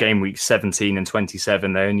that between game week 17 and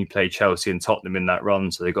 27, they only played Chelsea and Tottenham in that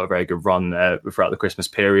run, so they got a very good run throughout the Christmas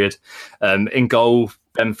period. In goal,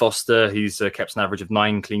 Ben Foster, he's kept an average of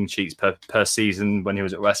 9 clean sheets per season. When he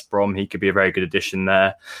was at West Brom, he could be a very good addition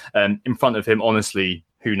there. In front of him, honestly,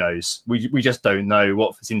 who knows? We just don't know.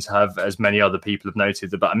 Watford seems to have, as many other people have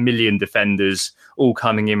noted, about 1 million defenders all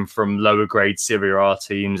coming in from lower grade Serie A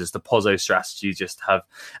teams. It's the Pozzo strategy, just have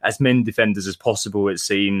as many defenders as possible, it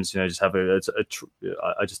seems. Just have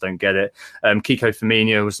I just don't get it. Kiko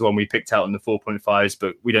Firmino was the one we picked out in the 4.5s,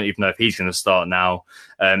 but we don't even know if he's going to start now.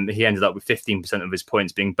 He ended up with 15% of his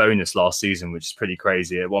points being bonus last season, which is pretty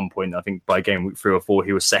crazy. At one point, I think by game week 3 or 4,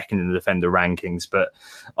 he was second in the defender rankings, but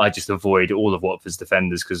I just avoid all of Watford's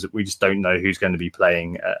defenders because we just don't know who's going to be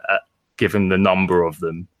playing given the number of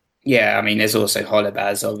them. Yeah, I mean, there's also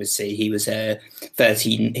Holebaz, obviously. He was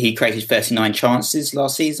 13. He created 39 chances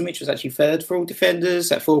last season, which was actually third for all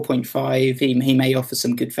defenders at 4.5. He may offer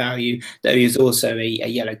some good value, though he was also a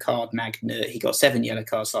yellow card magnet. He got 7 yellow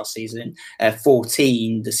cards last season,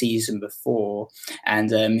 14 the season before.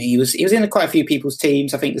 And he was in quite a few people's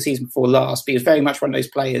teams, I think the season before last, but he was very much one of those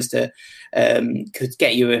players that could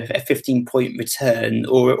get you a 15-point return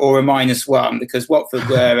or a -1, because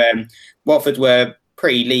Watford were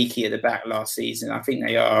pretty leaky at the back last season. I think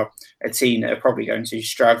they are a team that are probably going to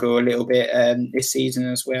struggle a little bit this season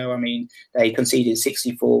as well. I mean, they conceded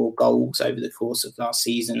 64 goals over the course of last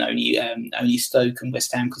season. Only Stoke and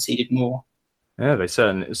West Ham conceded more. Yeah, they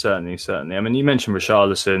certainly. I mean, you mentioned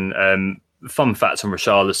Richarlison. Fun fact on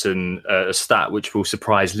Richarlison, a stat which will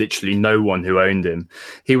surprise literally no one who owned him.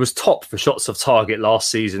 He was top for shots off target last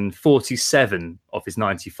season. 47 of his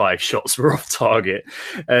 95 shots were off target.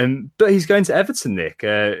 But he's going to Everton, Nick.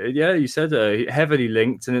 Yeah, you said heavily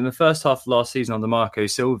linked. And in the first half of last season under Marco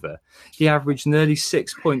Silva, he averaged nearly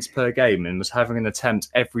 6 points per game and was having an attempt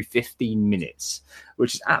every 15 minutes,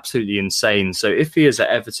 which is absolutely insane. So if he is at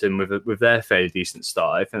Everton with their fairly decent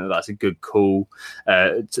start, I think that's a good call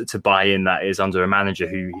to buy in. That is under a manager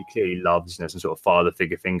who he clearly loves, some sort of father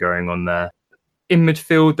figure thing going on there. In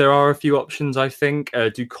midfield, there are a few options, I think.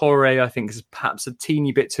 Doucouré, I think, is perhaps a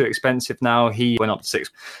teeny bit too expensive now. He went up to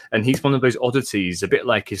 6, and he's one of those oddities, a bit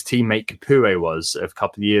like his teammate Capoue was a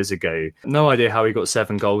couple of years ago. No idea how he got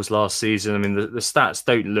 7 goals last season. I mean, the stats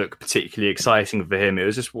don't look particularly exciting for him. It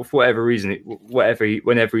was just, for whatever reason,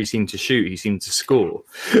 whenever he seemed to shoot, he seemed to score.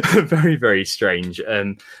 Very, very strange.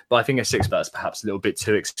 But I think a 6 that's perhaps a little bit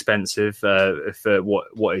too expensive for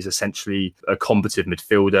what is essentially a combative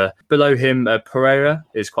midfielder. Below him, Pereira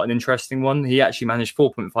is quite an interesting one. He actually managed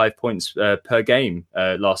 4.5 points per game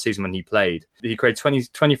last season when he played. He created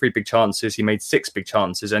 23 big chances. He made 6 big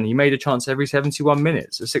chances, and he made a chance every 71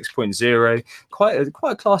 minutes. A 6.0. Quite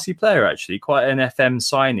a classy player, actually. Quite an FM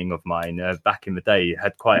signing of mine back in the day. He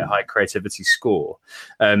had quite a high creativity score.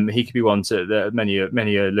 He could be one that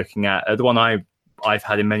many are looking at. The one I've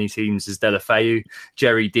had in many teams is Deulofeu.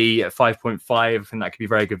 Jerry D at 5.5. I think that could be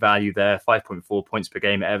very good value there. 5.4 points per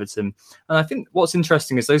game at Everton. And I think what's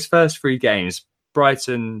interesting is those first 3 games,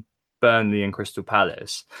 Brighton, Burnley and Crystal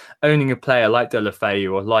Palace, owning a player like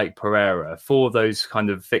Deulofeu or like Pereira for those kind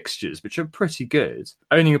of fixtures, which are pretty good,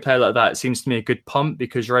 owning a player like that seems to me a good punt,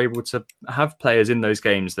 because you're able to have players in those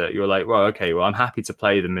games that you're like, well, okay, well, I'm happy to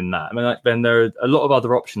play them in that. I mean, then there are a lot of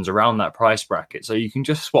other options around that price bracket, so you can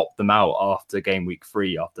just swap them out after game week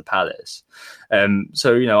 3 after Palace.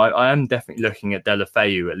 So, I am definitely looking at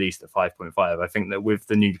Deulofeu at least at 5.5. I think that with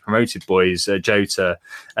the newly promoted boys, Jota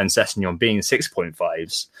and Sessegnon being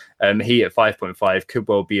 6.5s, he at 5.5 could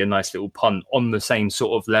well be a nice little punt on the same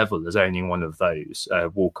sort of level as owning one of those.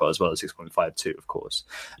 Walker as well as 6.5 too, of course.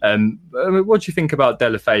 What do you think about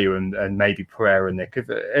Deulofeu and maybe Pereira, Nick?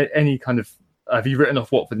 Have you written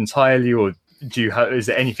off Watford entirely, or is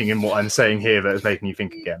there anything in what I'm saying here that is making you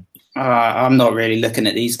think again? I'm not really looking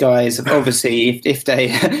at these guys. Obviously, if they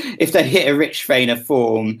hit a rich vein of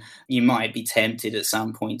form, you might be tempted at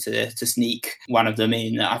some point to sneak one of them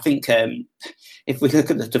in. I think if we look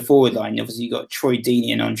at the forward line, obviously you've got Troy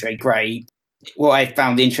Deeney and Andre Gray. What I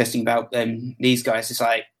found interesting about these guys is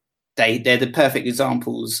like they're the perfect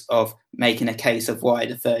examples of making a case of why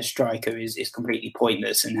the third striker is completely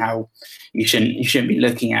pointless, and how you shouldn't be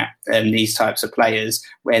looking at these types of players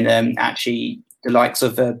when actually the likes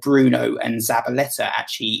of Bruno and Zabaleta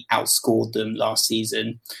actually outscored them last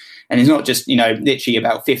season. And it's not just, literally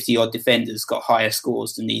about 50 odd defenders got higher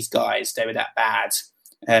scores than these guys. They were that bad.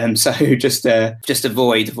 So just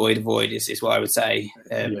avoid is what I would say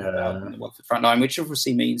about the Watford front line, which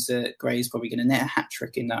obviously means that Gray is probably going to net a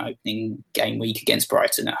hat-trick in that opening game week against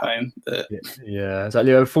Brighton at home. But yeah,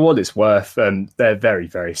 exactly. For what it's worth, they're very,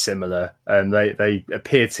 very similar. They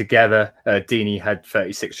appeared together. Deeney had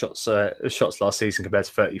 36 shots last season compared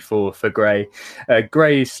to 34 for Gray.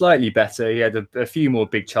 Gray slightly better. He had a few more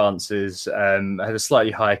big chances, had a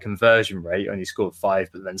slightly higher conversion rate, only scored 5,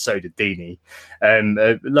 but then so did Deeney.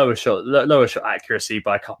 Lower shot accuracy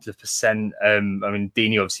by a couple of percent.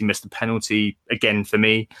 Deeney obviously missed a penalty again for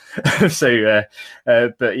me.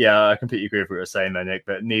 But yeah, I completely agree with what you're saying there, Nick,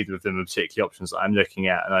 but neither of them are particularly options that I'm looking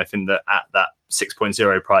at. And I think that at that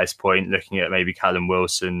 6.0 price point, looking at maybe Callum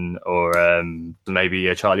Wilson or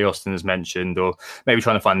maybe Charlie Austin as mentioned, or maybe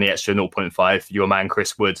trying to find the extra 0.5 for your man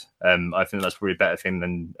Chris Wood, I think that's probably a better thing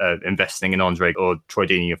than investing in Andre or Troy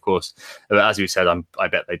Deeney, of course. But as you said, I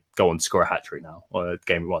bet they go on to score a hat-trick now, or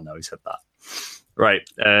game 1 now, he said that. Right,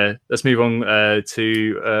 let's move on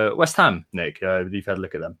to West Ham, Nick. You've had a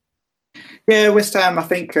look at them. Yeah, West Ham, I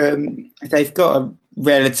think they've got a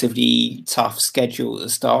relatively tough schedule at the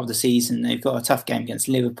start of the season. They've got a tough game against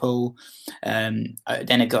Liverpool, then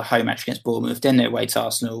they've got a home match against Bournemouth, then they're away to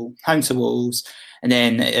Arsenal, home to Wolves, and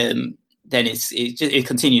then it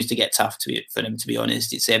continues to get tough for them, to be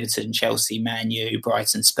honest. It's Everton, Chelsea, Man U,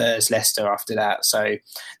 Brighton, Spurs, Leicester after that. So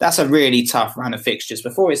that's a really tough run of fixtures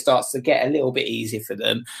before it starts to get a little bit easier for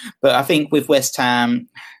them. But I think with West Ham,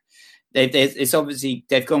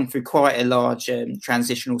 they've gone through quite a large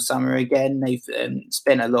transitional summer again. They've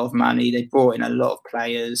spent a lot of money. They've brought in a lot of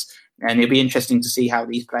players, and it'll be interesting to see how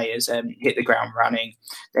these players hit the ground running.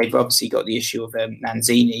 They've obviously got the issue of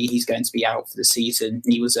Lanzini. He's going to be out for the season.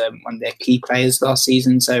 He was one of their key players last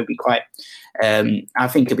season, so it'll be quite. I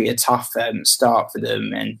think it'll be a tough start for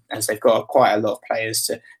them, and as they've got quite a lot of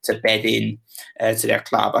players to bed in to their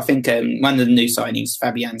club. I think one of the new signings,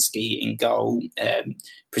 Fabianski in goal.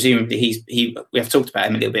 Presumably, we have talked about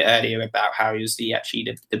him a little bit earlier about how he was the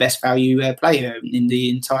best value player in the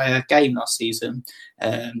entire game last season,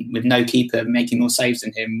 with no keeper making more saves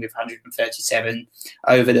than him, with 137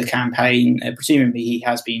 over the campaign. Presumably, he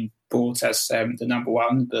has been bought as the number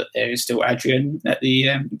one, but there is still Adrian at the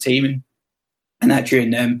team. And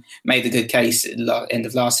Adrian made a good case at the end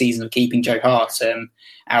of last season of keeping Joe Hart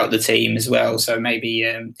out of the team as well. So maybe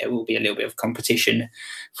there will be a little bit of competition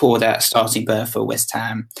for that starting berth for West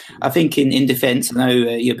Ham. I think in defence, I know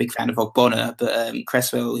you're a big fan of Ogbonna, but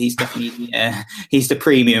Cresswell, he's definitely he's the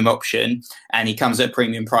premium option, and he comes at a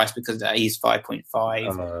premium price because he's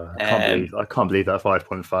 5.5. I can't believe that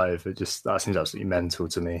 5.5. That seems absolutely mental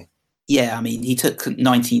to me. Yeah, I mean, he took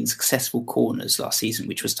 19 successful corners last season,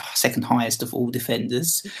 which was the second highest of all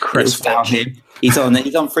defenders. He's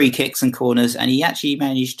on free kicks and corners, and he actually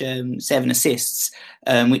managed 7 assists,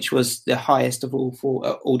 which was the highest of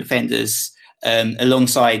all defenders,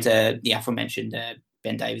 alongside the aforementioned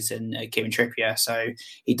Ben Davies and Kieran Trippier. So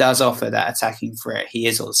he does offer that attacking threat. He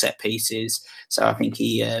is on set pieces, so I think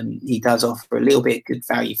he does offer a little bit of good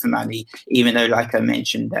value for money, even though, like I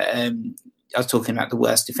mentioned, I was talking about the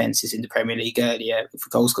worst defences in the Premier League earlier. For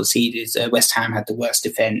goals conceded, West Ham had the worst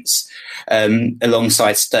defence,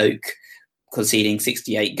 alongside Stoke conceding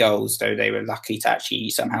 68 goals, though they were lucky to actually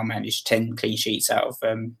somehow manage 10 clean sheets out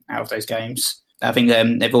of those games. I think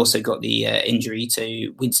they've also got the injury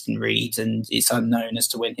to Winston Reid, and it's unknown as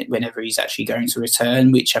to whenever he's actually going to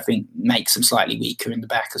return, which I think makes them slightly weaker in the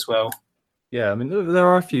back as well. Yeah, I mean, there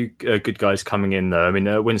are a few good guys coming in, though. I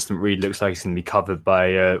mean, Winston Reid looks like he's going to be covered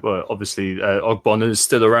by, obviously, Ogbonna's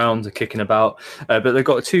still around, kicking about. But they've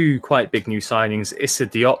got two quite big new signings, Issa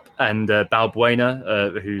Diop and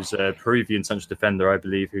Balbuena, who's a Peruvian central defender, I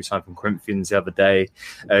believe, who signed from Corinthians the other day.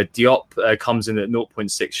 Diop comes in at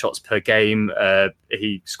 0.6 shots per game.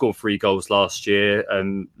 He scored 3 goals last year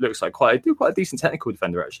and looks like quite a decent technical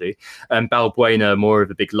defender, actually. And Balbuena, more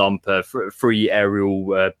of a big lumper, 3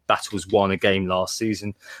 aerial battles won a game last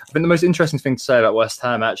season. I think the most interesting thing to say about West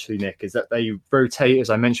Ham, actually, Nick, is that they rotate, as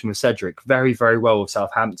I mentioned with Cedric, very, very well with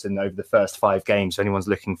Southampton over the first 5 games. So anyone's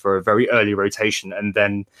looking for a very early rotation and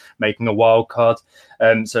then making a wild card.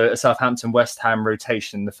 So a Southampton West Ham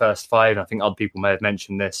rotation in the first 5, I think other people may have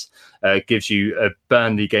mentioned this, gives you a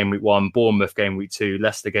Burnley game week 1, Bournemouth game week 2,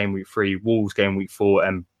 Leicester game week 3, Wolves game week 4,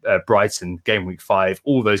 and Brighton game week 5,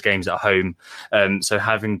 all those games at home. So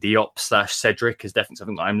having Diop / Cedric is definitely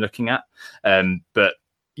something that I'm looking at. But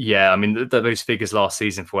yeah, I mean, those figures last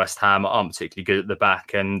season for West Ham aren't particularly good at the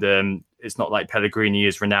back, and it's not like Pellegrini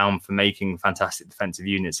is renowned for making fantastic defensive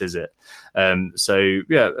units, is it? So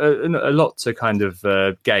yeah, a lot to kind of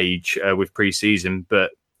gauge with pre-season,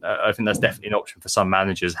 but I think that's definitely an option for some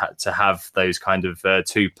managers to have those kind of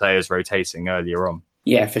 2 players rotating earlier on.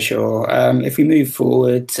 Yeah, for sure. If we move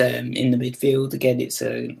forward in the midfield, again, it's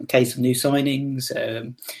a case of new signings.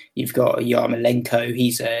 You've got Yarmolenko.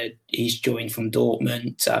 He's joined from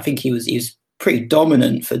Dortmund. I think he was pretty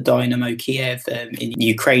dominant for Dynamo Kiev in the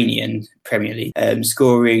Ukrainian Premier League,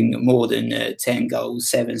 scoring more than 10 goals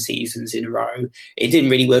 7 seasons in a row. It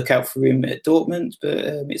didn't really work out for him at Dortmund,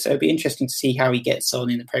 but so it'll be interesting to see how he gets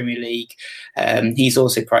on in the Premier League. He's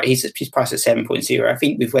also priced at 7.0. I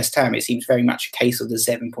think with West Ham, it seems very much a case of the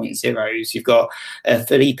 7.0s. You've got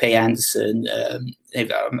Felipe Anderson. They've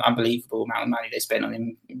got an unbelievable amount of money they spent on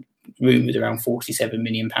him, rumoured around £47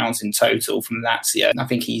 million in total from Lazio. I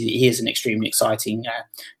think he is an extremely exciting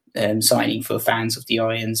signing for fans of the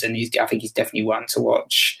Irons, and I think he's definitely one to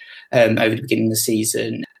watch over the beginning of the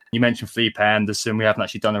season. You mentioned Felipe Anderson. We haven't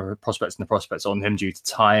actually done a prospects on him due to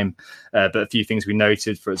time. But a few things we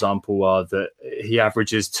noted, for example, are that he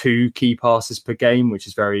averages 2 key passes per game, which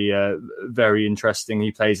is very, very interesting.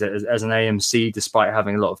 He plays as an AMC despite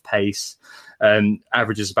having a lot of pace.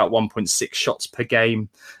 Averages about 1.6 shots per game.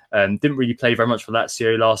 Didn't really play very much for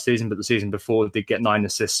Lazio last season, but the season before did get 9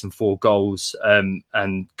 assists and 4 goals,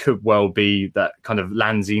 and could well be that kind of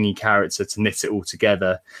Lanzini character to knit it all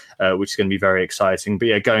together, which is going to be very exciting. But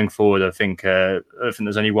yeah, going forward, I think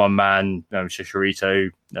there's only one man,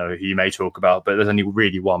 Chicharito, who you may talk about, but there's only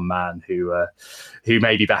really one man who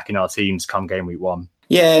may be back in our teams come game week 1.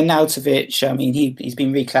 Yeah, Nautovic, I mean, he's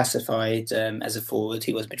been reclassified as a forward.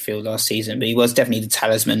 He was midfield last season, but he was definitely the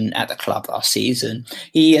talisman at the club last season.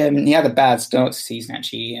 He had a bad start to the season,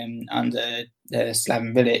 actually, under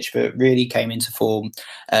Slaven Bilic, but really came into form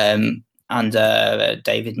under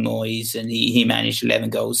David Moyes, and he managed 11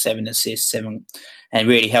 goals, 7 assists, and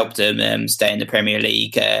really helped them stay in the Premier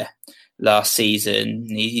League last season.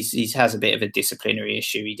 He has a bit of a disciplinary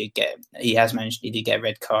issue. He did get a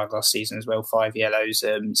red card last season as well, 5 yellows.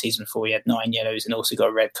 Season before he had 9 yellows and also got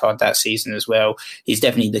a red card that season as well. He's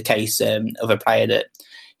definitely the case of a player that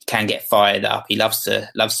can get fired up. He loves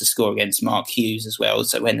to score against Mark Hughes as well.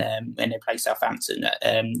 So when they play Southampton,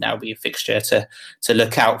 that'll be a fixture to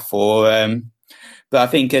look out for. But I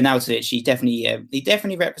think Nautovic, he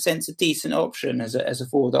definitely represents a decent option as a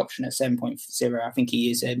forward option at 7.0. I think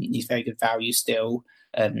he's very good value still,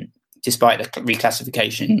 despite the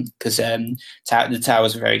reclassification, because the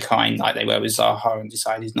Towers were very kind, like they were with Zaha, and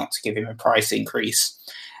decided not to give him a price increase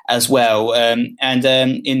as well. And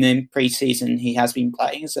in the pre-season, he has been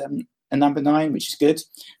playing as a number 9, which is good.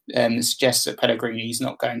 It suggests that Pellegrini is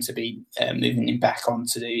not going to be moving him back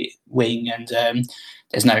onto the wing, and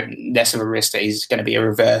there's no less of a risk that he's going to be a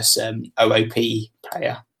reverse OOP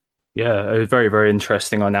player. Yeah, very, very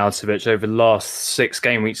interesting on Nautovic. Over the last 6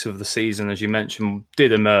 game weeks of the season, as you mentioned,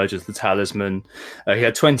 did emerge as the talisman. He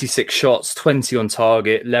had 26 shots, 20 on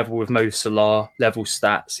target, level with Mo Salah, level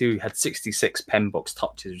stats. He had 66 pen box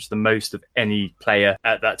touches, which is the most of any player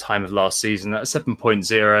at that time of last season. That's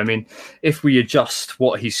 7.0. I mean, if we adjust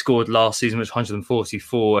what he scored last season, which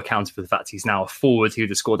 144, accounted for the fact he's now a forward, he would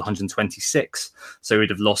have scored 126. So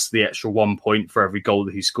he'd have lost the extra 1 point for every goal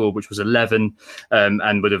that he scored, which was 11,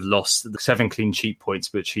 and would have lost lost the 7 clean sheet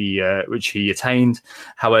points which he attained.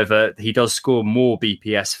 However, he does score more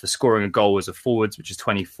BPS for scoring a goal as a forward, which is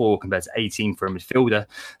 24 compared to 18 for a midfielder.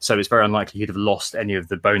 So it's very unlikely he'd have lost any of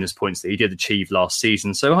the bonus points that he did achieve last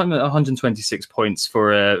season. So 126 points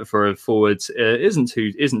for a forward isn't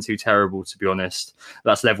too terrible, to be honest.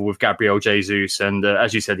 That's level with Gabriel Jesus, and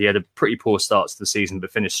as you said, he had a pretty poor start to the season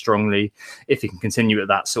but finished strongly. If he can continue at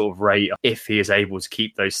that sort of rate, if he is able to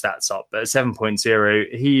keep those stats up, but at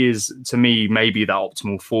 7.0, he is, to me, maybe that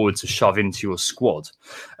optimal forward to shove into your squad,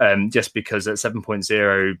 just because at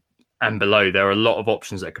 7.0 and below, there are a lot of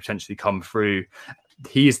options that could potentially come through.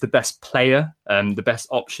 He is the best player, the best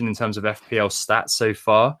option in terms of FPL stats so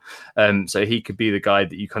far. So he could be the guy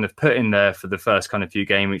that you kind of put in there for the first kind of few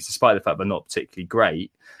game weeks, despite the fact they're not particularly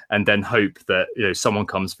great, and then hope that someone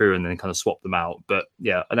comes through and then kind of swap them out. But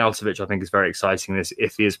yeah, Arnautovic I think is very exciting.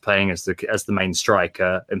 If he is playing as the main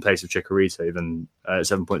striker in place of Chicharito, then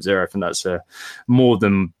 7.0, I think that's more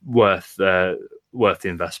than worth the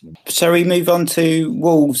investment. So we move on to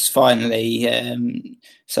Wolves finally.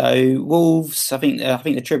 So Wolves, I think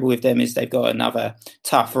the trouble with them is they've got another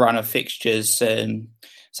tough run of fixtures.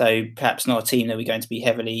 So perhaps not a team that we're going to be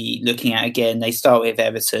heavily looking at again. They start with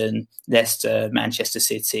Everton, Leicester, Manchester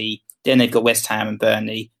City. Then they've got West Ham and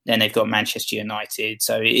Burnley. Then they've got Manchester United.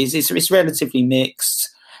 So it's relatively mixed.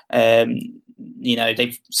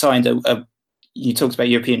 They've signed you talked about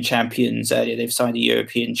European champions earlier. They've signed a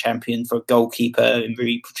European champion for a goalkeeper in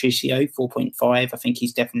Rui Patricio, 4.5. I think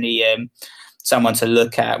he's definitely someone to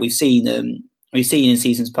look at. We've seen in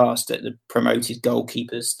seasons past that the promoted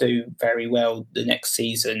goalkeepers do very well the next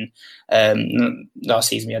season. Last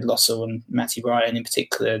season we had Lossell and Matty Ryan in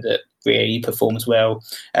particular that really performs well.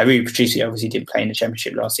 Rui Patricio obviously didn't play in the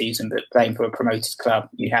Championship last season, but playing for a promoted club,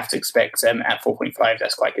 you have to expect at 4.5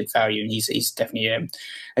 that's quite good value, and he's definitely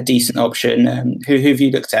a decent option. Who have you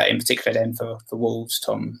looked at in particular then for Wolves,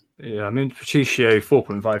 Tom? Yeah, I mean, Patricio,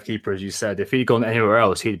 4.5 keeper, as you said. If he'd gone anywhere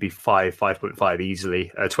else, he'd be 5.5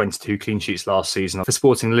 easily. 22 clean sheets last season for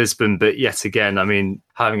Sporting Lisbon. But yet again, I mean,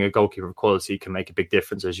 having a goalkeeper of quality can make a big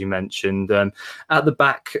difference, as you mentioned. At the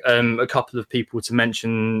back, a couple of people to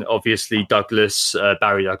mention, obviously Douglas,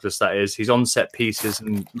 Barry Douglas, that is. He's on set pieces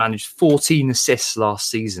and managed 14 assists last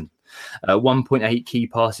season. 1.8 key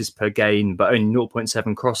passes per game, but only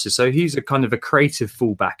 0.7 crosses. So he's a kind of a creative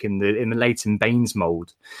fullback in the Leighton Baines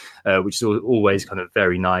mould, which is always kind of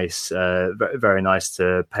very nice, very nice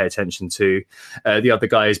to pay attention to. The other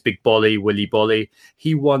guy is Big Bolly, Willy Bolly.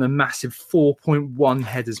 He won a massive 4.1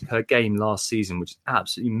 headers per game last season, which is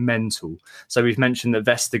absolutely mental. So we've mentioned that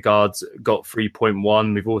Vestergaard got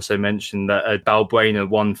 3.1. We've also mentioned that Balbuena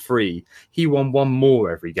won 3. He won 1 more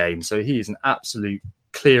every game. So he is an absolute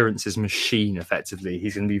clearances machine. Effectively,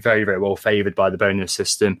 he's going to be very, very well favoured by the bonus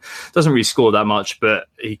system. Doesn't really score that much, but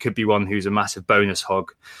he could be one who's a massive bonus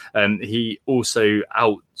hog. He also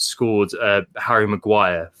outscored Harry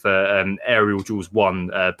Maguire for aerial duels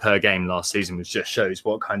won per game last season, which just shows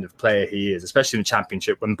what kind of player he is, especially in the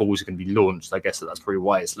Championship when balls are going to be launched. I guess that's probably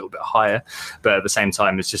why it's a little bit higher, but at the same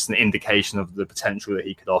time it's just an indication of the potential that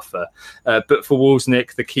he could offer. But for Wolves,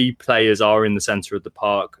 Nick, the key players are in the centre of the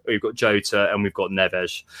park. We've got Jota and we've got Neves.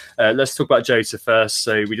 Let's talk about Jota first.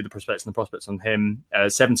 So we did the prospects on him.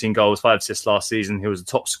 17 goals, 5 assists last season. He was a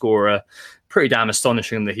top scorer. Pretty damn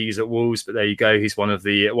astonishing that he's at Wolves, but there you go. He's one in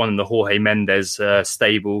the Jorge Mendes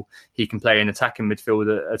stable. He can play in attacking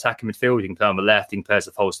midfield. He can play on the left. He can play as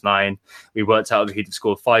a false 9. We worked out that he'd have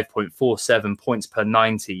scored 5.47 points per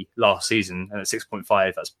 90 last season, and at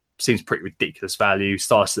 6.5, that seems pretty ridiculous value.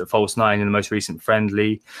 Started at false 9 in the most recent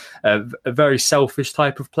friendly. A very selfish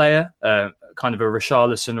type of player. Kind of a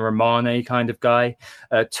Richarlison or a Mane kind of guy.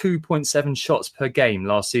 2.7 shots per game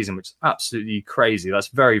last season, which is absolutely crazy. That's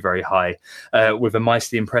very, very high, with a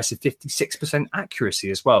mightily impressive 56%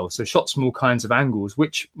 accuracy as well. So shots from all kinds of angles,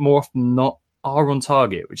 which more often than not are on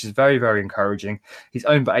target, which is very, very encouraging. He's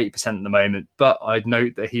owned by 8% at the moment, but I'd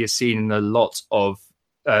note that he is seen in a lot of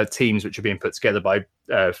teams which are being put together by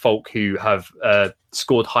folk who have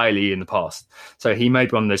scored highly in the past. So he may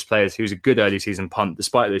be one of those players who's a good early season punt,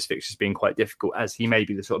 despite those fixtures being quite difficult, as he may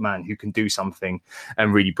be the sort of man who can do something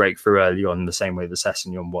and really break through early on the same way that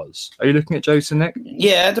Sessegnon was. Are you looking at Jota, Nick?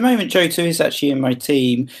 Yeah, at the moment, Jota is actually in my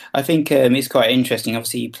team. I think it's quite interesting.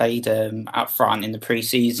 Obviously, he played up front in the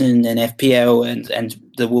pre-season and FPL, and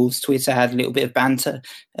the Wolves Twitter had a little bit of banter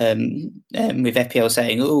with FPL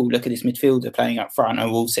saying, "Oh, look at this midfielder playing up front."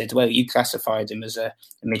 And Wolves said, "Well, you classified him as a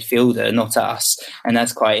midfielder, not us." And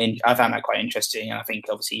that's I found that quite interesting. And I think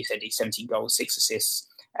obviously you said he's 17 goals, 6 assists.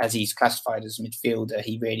 As he's classified as a midfielder,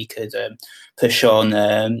 he really could push on.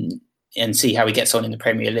 and see how he gets on in the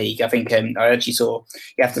Premier League. I think I actually saw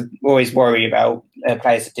you have to always worry about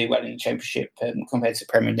players that do well in the Championship compared to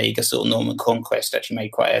the Premier League. I saw Norman Conquest actually made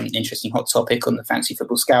quite an interesting hot topic on the Fantasy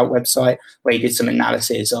Football Scout website, where he did some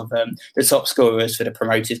analysis of the top scorers for the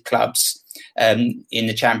promoted clubs in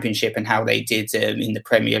the Championship and how they did in the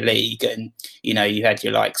Premier League. And you had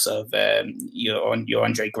your likes of your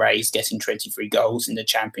Andre Grays getting 23 goals in the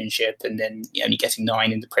Championship, and then only getting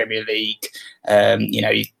 9 in the Premier League.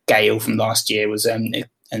 Gale from last year was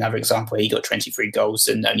another example where he got 23 goals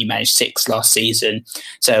and only managed 6 last season.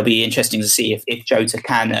 So it'll be interesting to see if Jota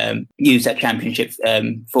can use that Championship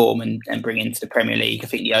form and bring it into the Premier League. I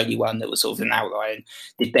think the only one that was sort of an outlier and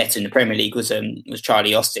did better in the Premier League was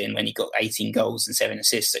Charlie Austin, when he got 18 goals and 7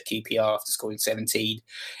 assists at QPR after scoring 17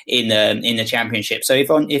 in the Championship. So if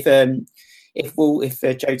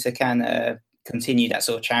Jota can continue that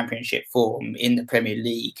sort of Championship form in the Premier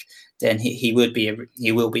League, then he will be a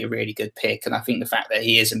really good pick. And I think the fact that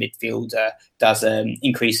he is a midfielder does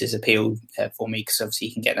increase his appeal for me, because obviously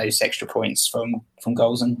he can get those extra points from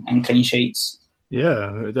goals and clean sheets.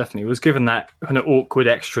 Yeah, definitely. It was given that kind of awkward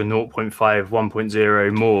extra 0.5,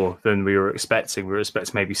 1.0 more than we were expecting. We were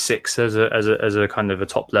expecting maybe 6 as a kind of a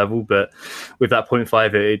top level, but with that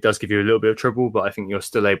 0.5, it does give you a little bit of trouble, but I think you're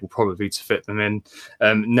still able probably to fit them in.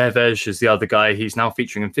 Neves is the other guy. He's now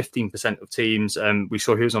featuring in 15% of teams. We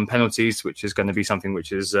saw he was on penalties, which is going to be something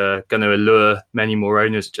which is going to allure many more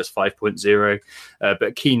owners at just 5.0. But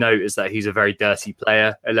a key note is that he's a very dirty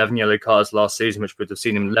player. 11 yellow cards last season, which would have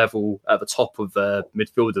seen him level at the top of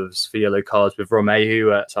midfielders for yellow cards with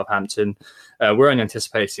Romeu at Southampton. We're only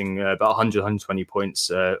anticipating about 100, 120 points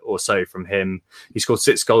or so from him. He scored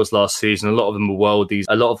 6 goals last season. A lot of them were worldies.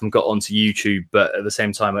 A lot of them got onto YouTube, but at the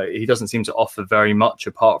same time, he doesn't seem to offer very much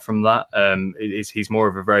apart from that. He's more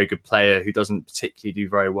of a very good player who doesn't particularly do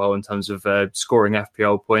very well in terms of scoring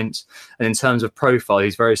FPL points. And in terms of profile,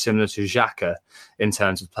 he's very similar to Xhaka in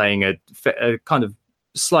terms of playing a kind of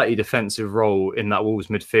slightly defensive role in that Wolves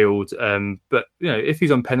midfield. But if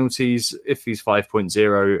he's on penalties, if he's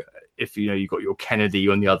 5.0, if you've got your Kennedy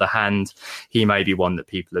on the other hand, he may be one that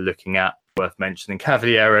people are looking at. Worth mentioning,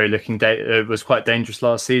 Cavaleiro was quite dangerous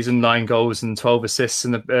last season. 9 goals and 12 assists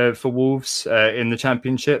for Wolves in the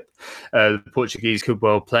Championship. The Portuguese could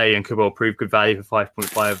well play and could well prove good value for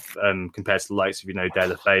 5.5 compared to the likes of De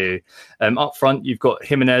La Feu. Up front, you've got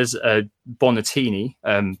Jimenez, Bonatini.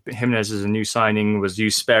 Jimenez is a new signing, was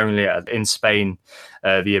used sparingly in Spain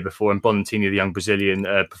the year before, and Bonatini, the young Brazilian,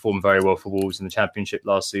 performed very well for Wolves in the Championship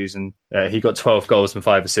last season. He got 12 goals and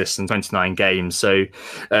 5 assists in 29 games. So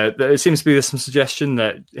there seems to be some suggestion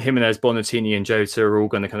that Jimenez, Bonatini and Jota are all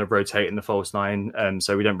going to kind of rotate in the false 9.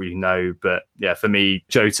 So we don't really know. But yeah, for me,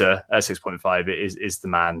 Jota at 6.5 is the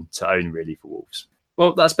man to own really for Wolves.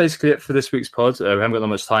 Well, that's basically it for this week's pod. We haven't got that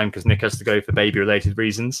much time because Nick has to go for baby-related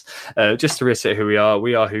reasons. Just to reiterate who we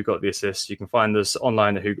are Who Got the Assist. You can find us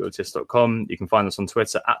online at whogottheassist.com. You can find us on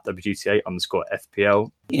Twitter at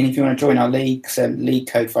WGTA_FPL. And if you want to join our leagues, league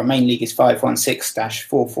code for our main league is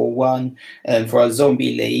 516-441. For our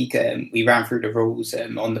zombie league, we ran through the rules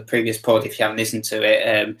on the previous pod. If you haven't listened to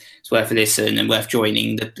it, it's worth a listen and worth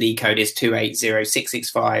joining. The league code is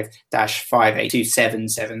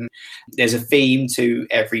 280665-58277. There's a theme to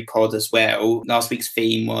every pod as well. Last week's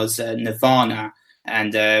theme was Nirvana.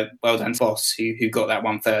 And well done to Boss, who got that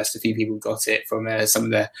one first. A few people got it from some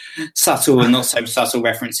of the subtle and not so subtle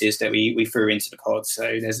references that we threw into the pod.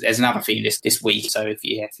 So there's another theme this week. So if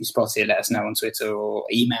you spot it, let us know on Twitter or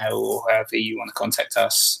email or however you want to contact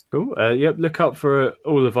us. Cool. Look up for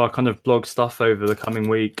all of our kind of blog stuff over the coming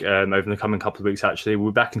week, over the coming couple of weeks, actually.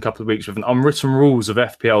 We'll be back in a couple of weeks with an unwritten rules of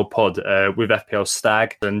FPL pod with FPL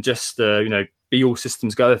Stag. And just, be all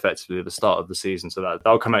systems go effectively at the start of the season. So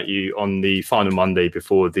that'll come at you on the final Monday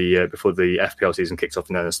before the FPL season kicks off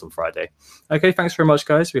in earnest on Friday. Okay, thanks very much,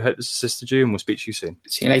 guys. We hope this assisted you, and we'll speak to you soon.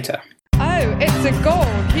 See you later. Oh, it's a goal.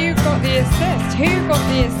 Who got the assist? Who got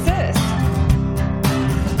the assist?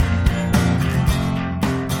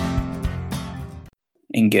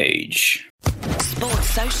 Engage. Sports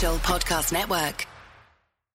Social Podcast Network.